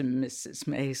transition to Mrs.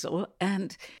 Maisel.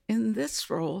 And in this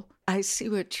role, I see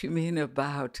what you mean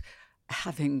about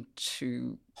having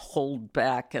to hold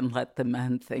back and let the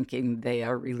men thinking they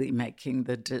are really making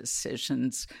the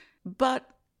decisions, but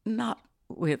not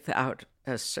without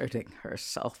asserting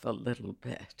herself a little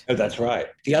bit. Oh, that's right.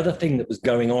 The other thing that was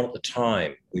going on at the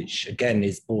time, which again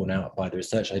is borne out by the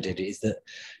research I did, is that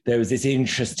there was this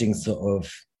interesting sort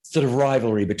of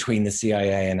rivalry between the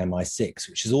CIA and MI6,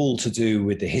 which is all to do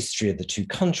with the history of the two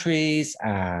countries.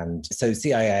 And so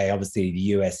CIA, obviously the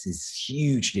US is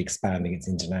hugely expanding its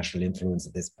international influence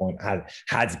at this point,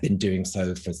 has been doing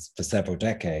so for several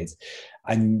decades.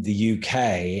 And the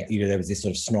UK, there was this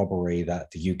sort of snobbery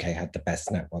that the UK had the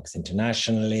best networks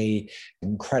internationally,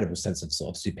 incredible sense of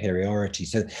sort of superiority.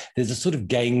 So there's a sort of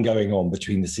game going on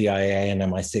between the CIA and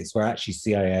MI6, where actually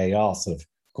CIA are sort of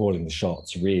calling the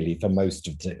shots really for most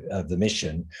of the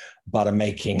mission, but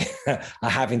are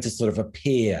having to sort of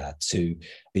appear to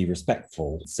be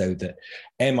respectful, so that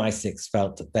MI6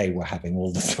 felt that they were having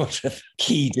all the sort of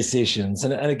key decisions.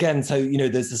 And again, so,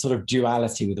 there's a sort of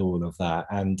duality with all of that.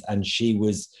 And she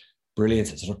was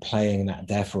brilliant at sort of playing that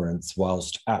deference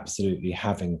whilst absolutely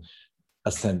having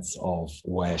a sense of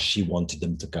where she wanted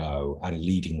them to go and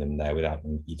leading them there without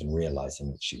them even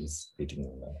realizing that she was leading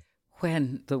them there.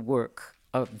 When the work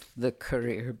of the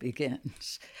Courier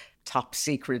begins, top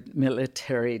secret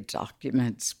military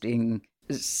documents being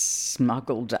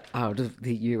smuggled out of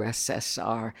the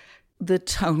USSR, the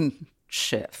tone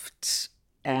shifts.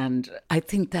 And I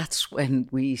think that's when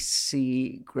we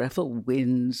see Greville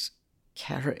Wynn's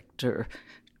character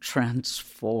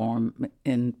transform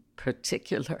in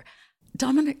particular.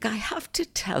 Dominic, I have to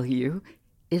tell you,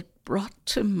 it brought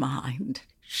to mind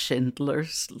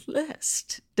Schindler's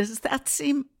List. Does that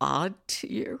seem odd to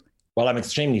you? Well, I'm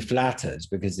extremely flattered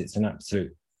because it's an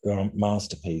absolute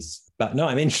masterpiece. But no,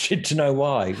 I'm interested to know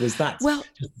why. Was that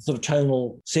just the sort of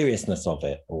tonal seriousness of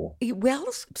it? Or? Well,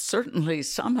 certainly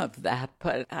some of that,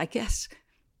 but I guess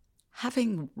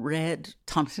having read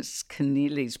Thomas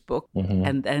Keneally's book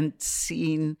and then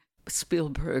seen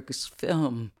Spielberg's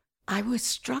film, I was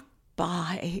struck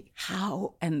by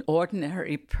how an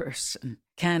ordinary person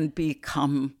can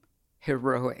become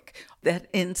heroic. That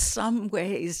in some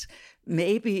ways,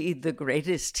 maybe the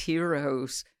greatest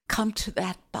heroes come to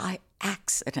that by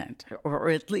accident, or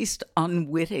at least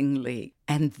unwittingly,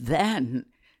 and then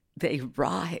they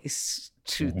rise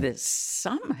to this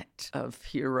summit of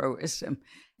heroism.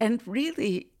 And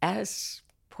really, as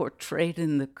portrayed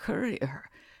in The Courier,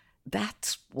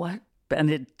 that's what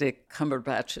Benedict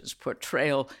Cumberbatch's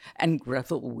portrayal and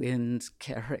Greville Wynn's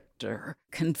character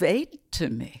conveyed to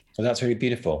me. So that's really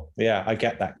beautiful. Yeah, I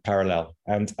get that parallel,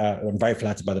 and I'm very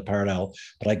flattered by the parallel.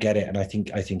 But I get it, and I think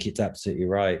it's absolutely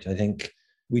right. I think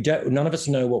none of us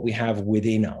know what we have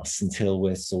within us until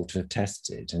we're sort of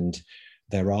tested, and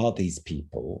there are these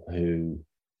people who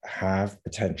have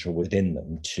potential within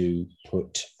them to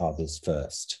put others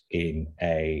first in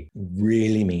a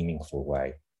really meaningful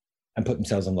way and put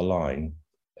themselves on the line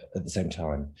at the same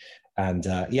time. And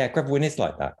Greville Wynn is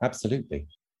like that, absolutely.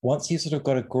 Once he sort of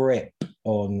got a grip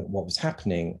on what was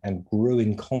happening and grew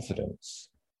in confidence,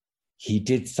 he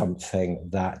did something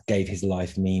that gave his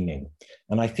life meaning.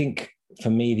 And I think, for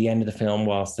me, the end of the film,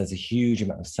 whilst there's a huge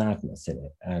amount of sadness in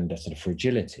it and a sort of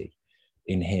fragility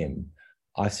in him,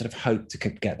 I sort of hope to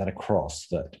get that across,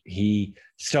 that he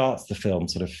starts the film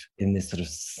sort of in this sort of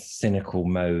cynical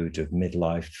mode of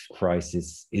midlife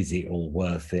crisis. Is it all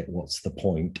worth it? What's the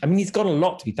point? I mean, he's got a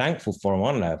lot to be thankful for on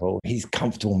one level. He's a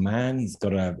comfortable man. He's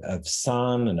got a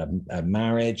son and a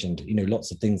marriage and,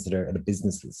 lots of things that are at a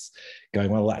business that's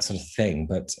going well, that sort of thing.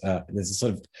 But there's a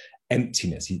sort of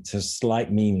emptiness, it's a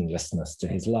slight meaninglessness to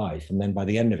his life. And then by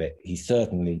the end of it, he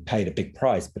certainly paid a big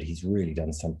price, but he's really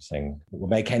done something that will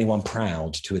make anyone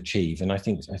proud to achieve. And I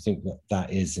think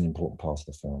that is an important part of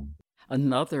the film.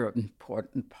 Another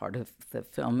important part of the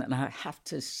film, and I have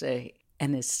to say,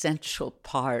 an essential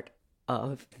part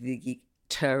of the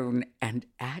tone and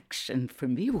action for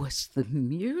me, was the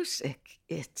music.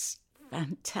 It's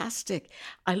fantastic.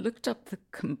 I looked up the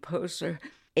composer,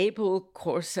 Abel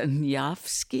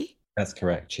Korzeniowski. That's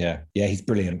correct, yeah. Yeah, he's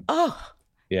brilliant. Oh,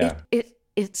 yeah.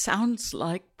 It sounds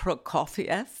like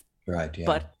Prokofiev. Right, yeah.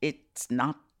 But it's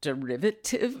not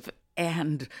derivative.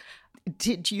 And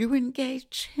did you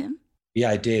engage him? Yeah,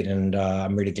 I did, and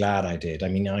I'm really glad I did. I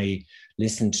mean, I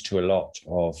listened to a lot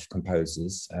of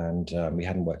composers, and we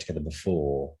hadn't worked together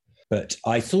before. But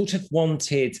I sort of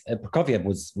wanted, Prokofiev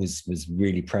was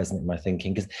really present in my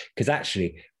thinking, because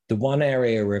actually, the one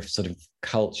area of sort of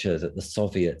culture that the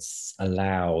Soviets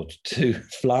allowed to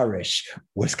flourish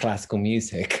was classical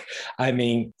music. I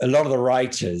mean, a lot of the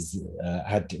writers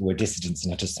were dissidents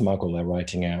and had to smuggle their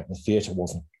writing out. The theatre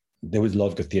wasn't. There was a lot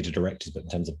of good theatre directors, but in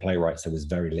terms of playwrights, there was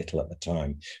very little at the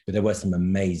time. But there were some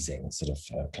amazing sort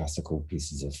of classical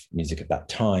pieces of music at that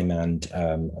time, and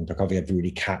Prokofiev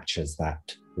really captures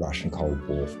that Russian Cold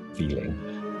War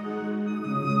feeling.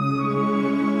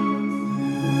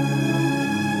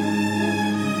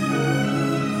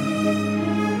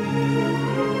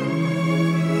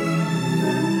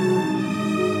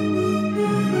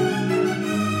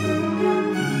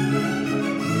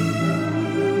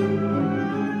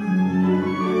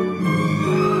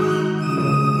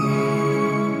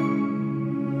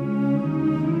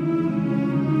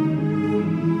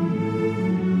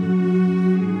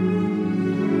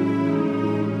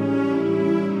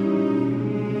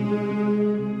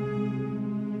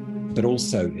 But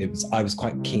also I was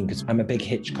quite keen because I'm a big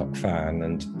Hitchcock fan,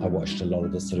 and I watched a lot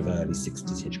of the sort of early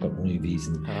 60s Hitchcock movies,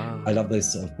 and I love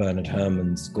those sort of Bernard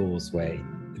Herrmann scores where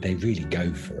they really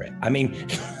go for it. I mean,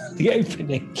 the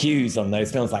opening cues on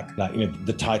those films, like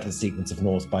the title sequence of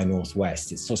North by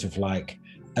Northwest, it's sort of like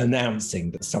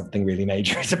announcing that something really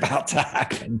major is about to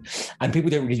happen, and people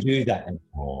don't really do that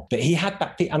anymore. But he had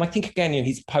that, and I think again,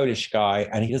 he's a Polish guy,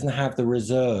 and he doesn't have the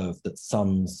reserve that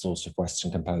some sort of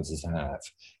Western composers have.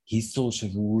 He sort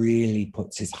of really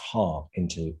puts his heart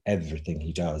into everything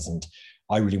he does, and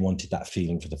I really wanted that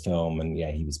feeling for the film, and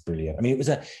yeah, he was brilliant. I mean,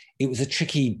 it was a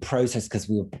tricky process because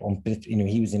we were on,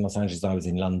 he was in Los Angeles, I was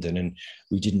in London, and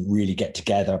we didn't really get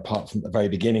together apart from the very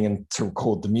beginning and to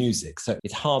record the music. So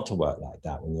it's hard to work like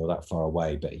that when you're that far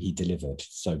away, but he delivered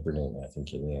so brilliantly, I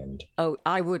think, in the end. Oh,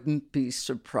 I wouldn't be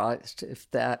surprised if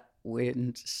that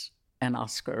wins an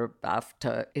Oscar or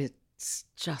BAFTA. It's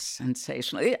just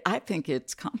sensational. I think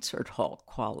it's concert hall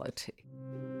quality.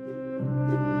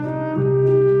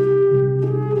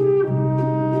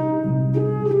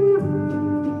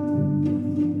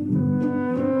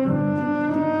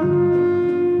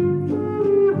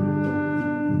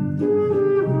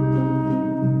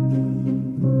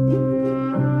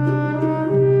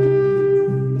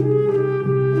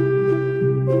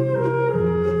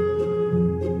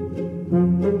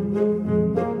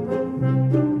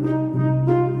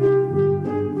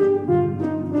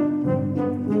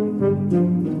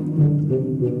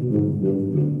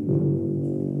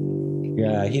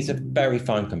 He's a very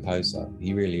fine composer.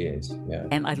 He really is, yeah.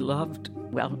 And I loved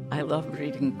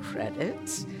reading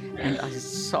credits, and I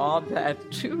saw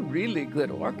that two really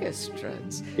good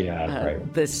orchestras. Yeah,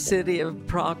 great. The City of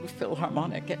Prague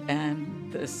Philharmonic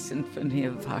and the Symphony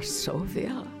of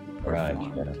Varsovia. Right,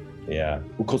 yeah.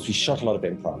 Of course, we shot a lot of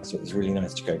it in Prague, so it was really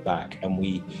nice to go back. And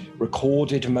we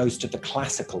recorded most of the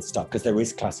classical stuff, because there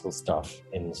is classical stuff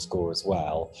in the score as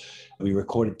well. We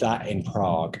recorded that in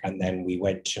Prague, and then we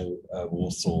went to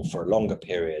Warsaw for a longer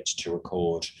period to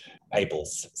record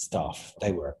Abel's stuff.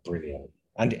 They were brilliant.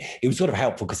 And it was sort of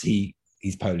helpful because he's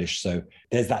Polish, so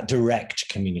there's that direct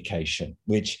communication,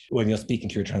 which when you're speaking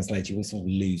to a translator, you will sort of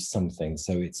lose something.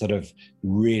 So it sort of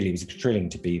really was thrilling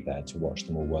to be there, to watch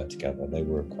them all work together. They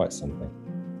were quite something.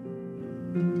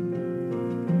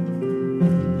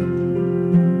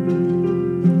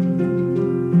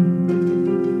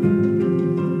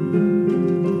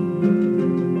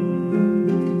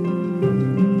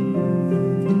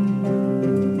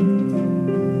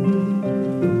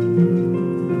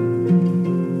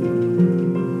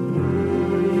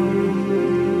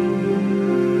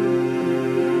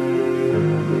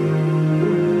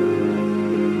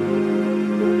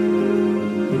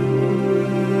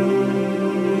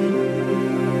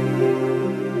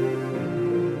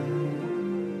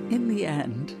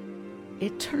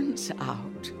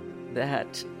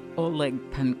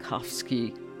 Oleg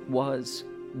Penkovsky was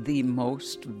the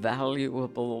most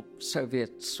valuable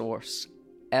Soviet source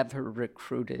ever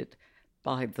recruited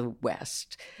by the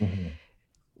West. Mm-hmm.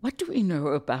 What do we know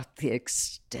about the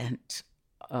extent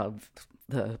of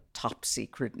the top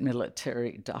secret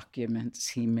military documents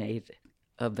he made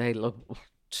available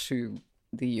to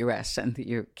the US and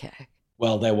the UK?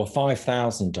 Well, there were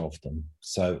 5,000 of them.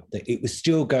 So it was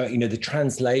still going, the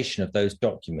translation of those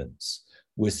documents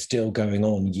was still going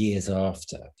on years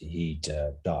after he'd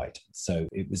died. So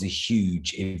it was a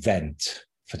huge event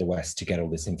for the West to get all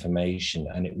this information.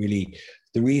 And it really,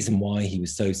 the reason why he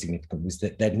was so significant was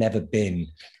that there'd never been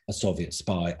a Soviet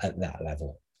spy at that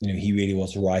level. He really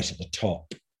was right at the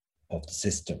top of the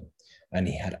system. And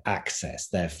he had access,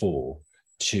 therefore,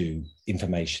 to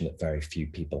information that very few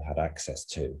people had access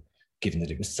to, given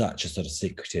that it was such a sort of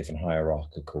secretive and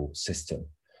hierarchical system.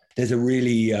 There's a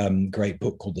really great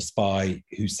book called The Spy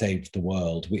Who Saved the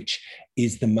World, which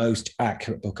is the most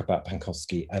accurate book about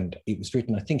Penkovsky. And it was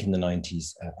written, I think, in the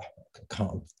 90s. I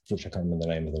can't remember the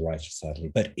name of the writer,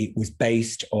 sadly. But it was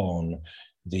based on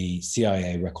the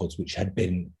CIA records, which had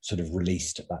been sort of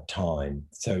released at that time.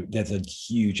 So there's a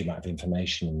huge amount of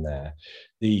information in there.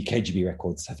 The KGB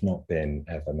records have not been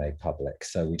ever made public,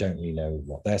 so we don't really know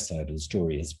what their side of the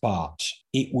story is. But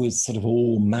it was sort of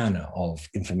all manner of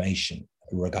information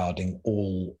regarding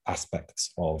all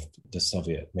aspects of the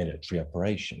Soviet military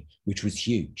operation, which was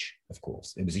huge, of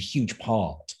course. It was a huge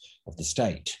part of the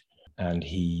state. And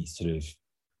he sort of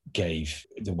gave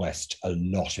the West a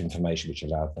lot of information, which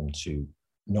allowed them to,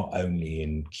 not only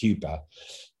in Cuba,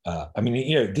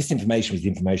 this information was the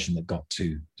information that got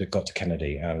to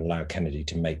Kennedy and allowed Kennedy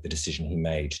to make the decision he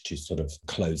made to sort of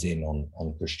close in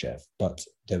on Khrushchev. But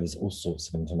there was all sorts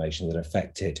of information that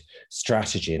affected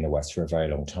strategy in the West for a very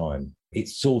long time. It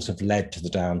sort of led to the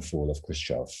downfall of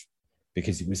Khrushchev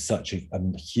because it was such a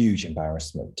huge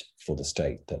embarrassment for the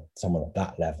state that someone at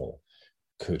that level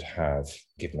could have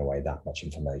given away that much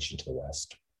information to the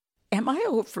West. Am I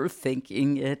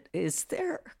overthinking it? Is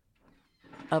there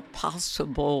a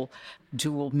possible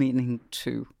dual meaning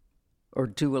to, or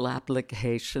dual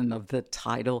application of the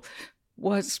title?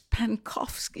 Was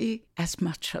Penkovsky as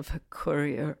much of a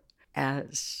courier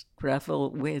as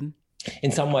Greville Wynn?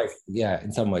 In some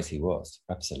ways he was.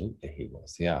 Absolutely he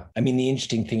was, yeah. I mean, the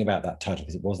interesting thing about that title,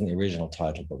 because it wasn't the original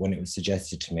title, but when it was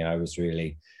suggested to me, I was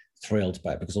really thrilled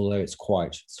by it, because although it's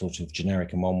quite sort of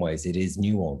generic in one ways, it is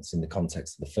nuanced in the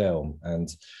context of the film. And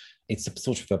it's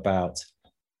sort of about,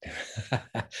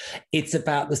 it's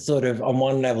about the sort of, on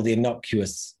one level, the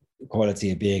innocuous quality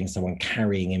of being someone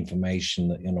carrying information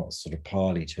that you're not sort of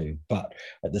party to, but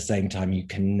at the same time you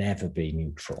can never be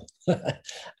neutral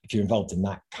if you're involved in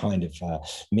that kind of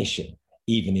mission.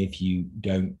 Even if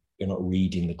you're not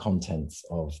reading the contents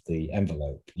of the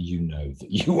envelope, you know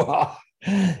that you are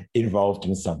involved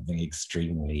in something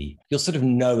extremely, you're sort of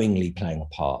knowingly playing a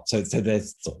part. So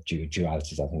there's sort of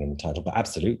dualities, I think, in the title, but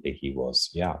absolutely he was,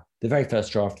 yeah. The very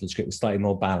first draft of the script was slightly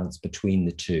more balanced between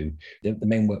the two. The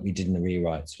main work we did in the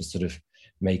rewrites was sort of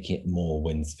make it more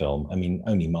Wynn's film. I mean,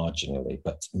 only marginally,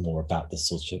 but more about the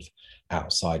sort of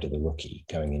outside of the rookie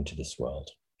going into this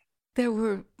world. There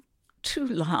were two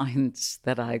lines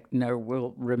that I know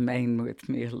will remain with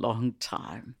me a long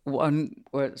time. One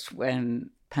was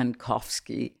when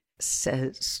Penkovsky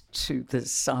says to the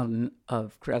son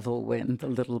of Greville Wynn, the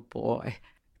little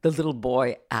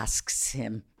boy asks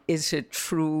him, "Is it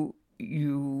true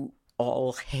you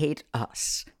all hate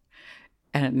us?"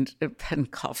 And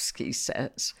Penkovsky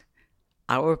says,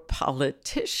 "Our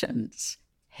politicians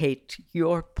hate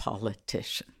your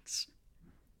politicians.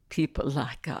 People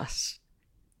like us,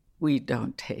 we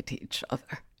don't hate each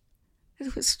other."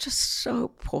 It was just so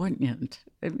poignant.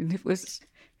 I mean, it was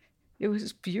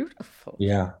beautiful.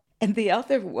 Yeah. And the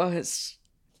other was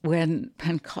when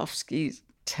Penkovsky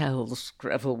tells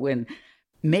Greville Wynn,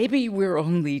 "Maybe we're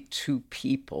only two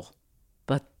people,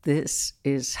 but this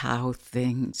is how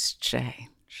things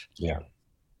change." Yeah.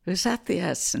 Was that the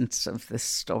essence of this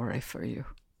story for you?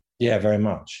 Yeah, very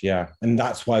much, yeah. And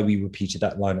that's why we repeated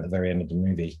that line at the very end of the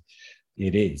movie.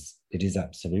 It is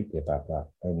absolutely about that.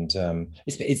 And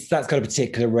that's got a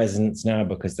particular resonance now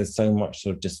because there's so much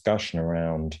sort of discussion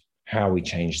around how we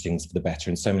change things for the better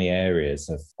in so many areas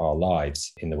of our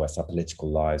lives in the West, our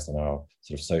political lives and our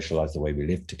sort of social lives, the way we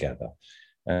live together.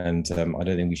 And I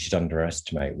don't think we should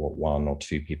underestimate what one or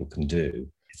two people can do.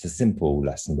 It's a simple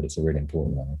lesson, but it's a really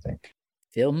important one, I think.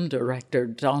 Film director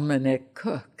Dominic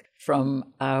Cooke,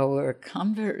 from our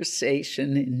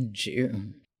conversation in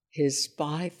June. His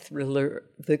spy thriller,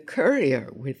 The Courier,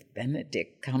 with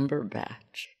Benedict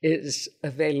Cumberbatch, is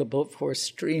available for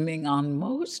streaming on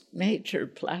most major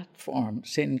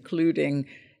platforms, including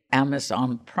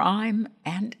Amazon Prime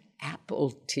and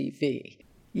Apple TV.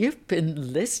 You've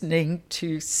been listening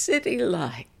to City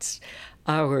Lights,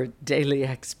 our daily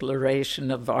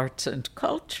exploration of arts and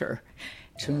culture.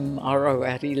 Tomorrow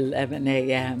at 11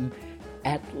 a.m.,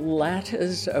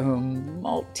 Atlanta's own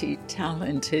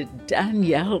multi-talented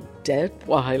Danielle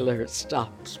Deadweiler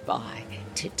stops by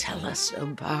to tell us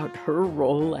about her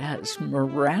role as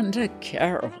Miranda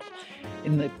Carroll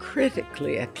in the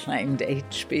critically acclaimed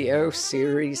HBO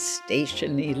series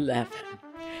Station 11.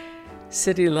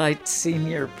 City Lights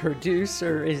senior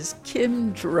producer is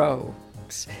Kim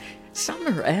Drobes.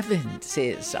 Summer Evans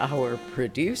is our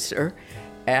producer,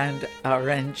 and our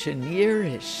engineer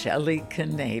is Shelley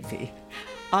Canavy.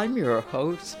 I'm your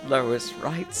host, Lois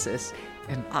Reitzes,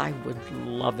 and I would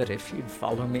love it if you'd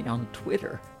follow me on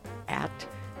Twitter at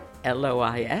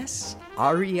LOISREITZES.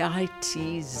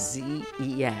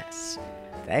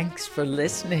 Thanks for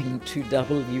listening to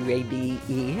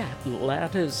WABE,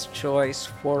 Atlanta's Choice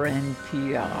for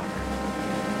NPR.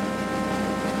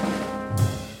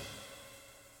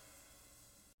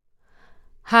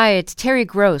 Hi, it's Terry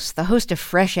Gross, the host of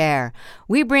Fresh Air.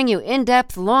 We bring you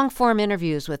in-depth, long-form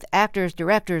interviews with actors,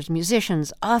 directors,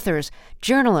 musicians, authors,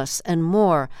 journalists, and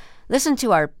more. Listen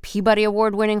to our Peabody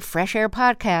Award-winning Fresh Air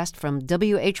podcast from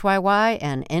WHYY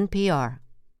and NPR.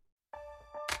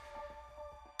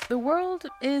 The world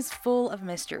is full of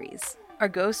mysteries. Are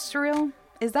ghosts real?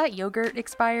 Is that yogurt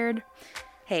expired?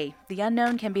 Hey, the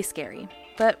unknown can be scary.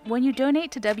 But when you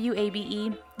donate to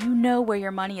WABE, you know where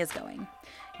your money is going.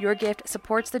 Your gift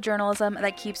supports the journalism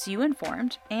that keeps you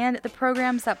informed and the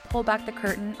programs that pull back the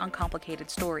curtain on complicated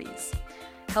stories.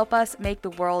 Help us make the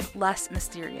world less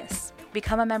mysterious.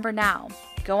 Become a member now.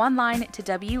 Go online to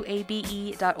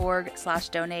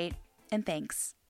wabe.org/donate, and thanks.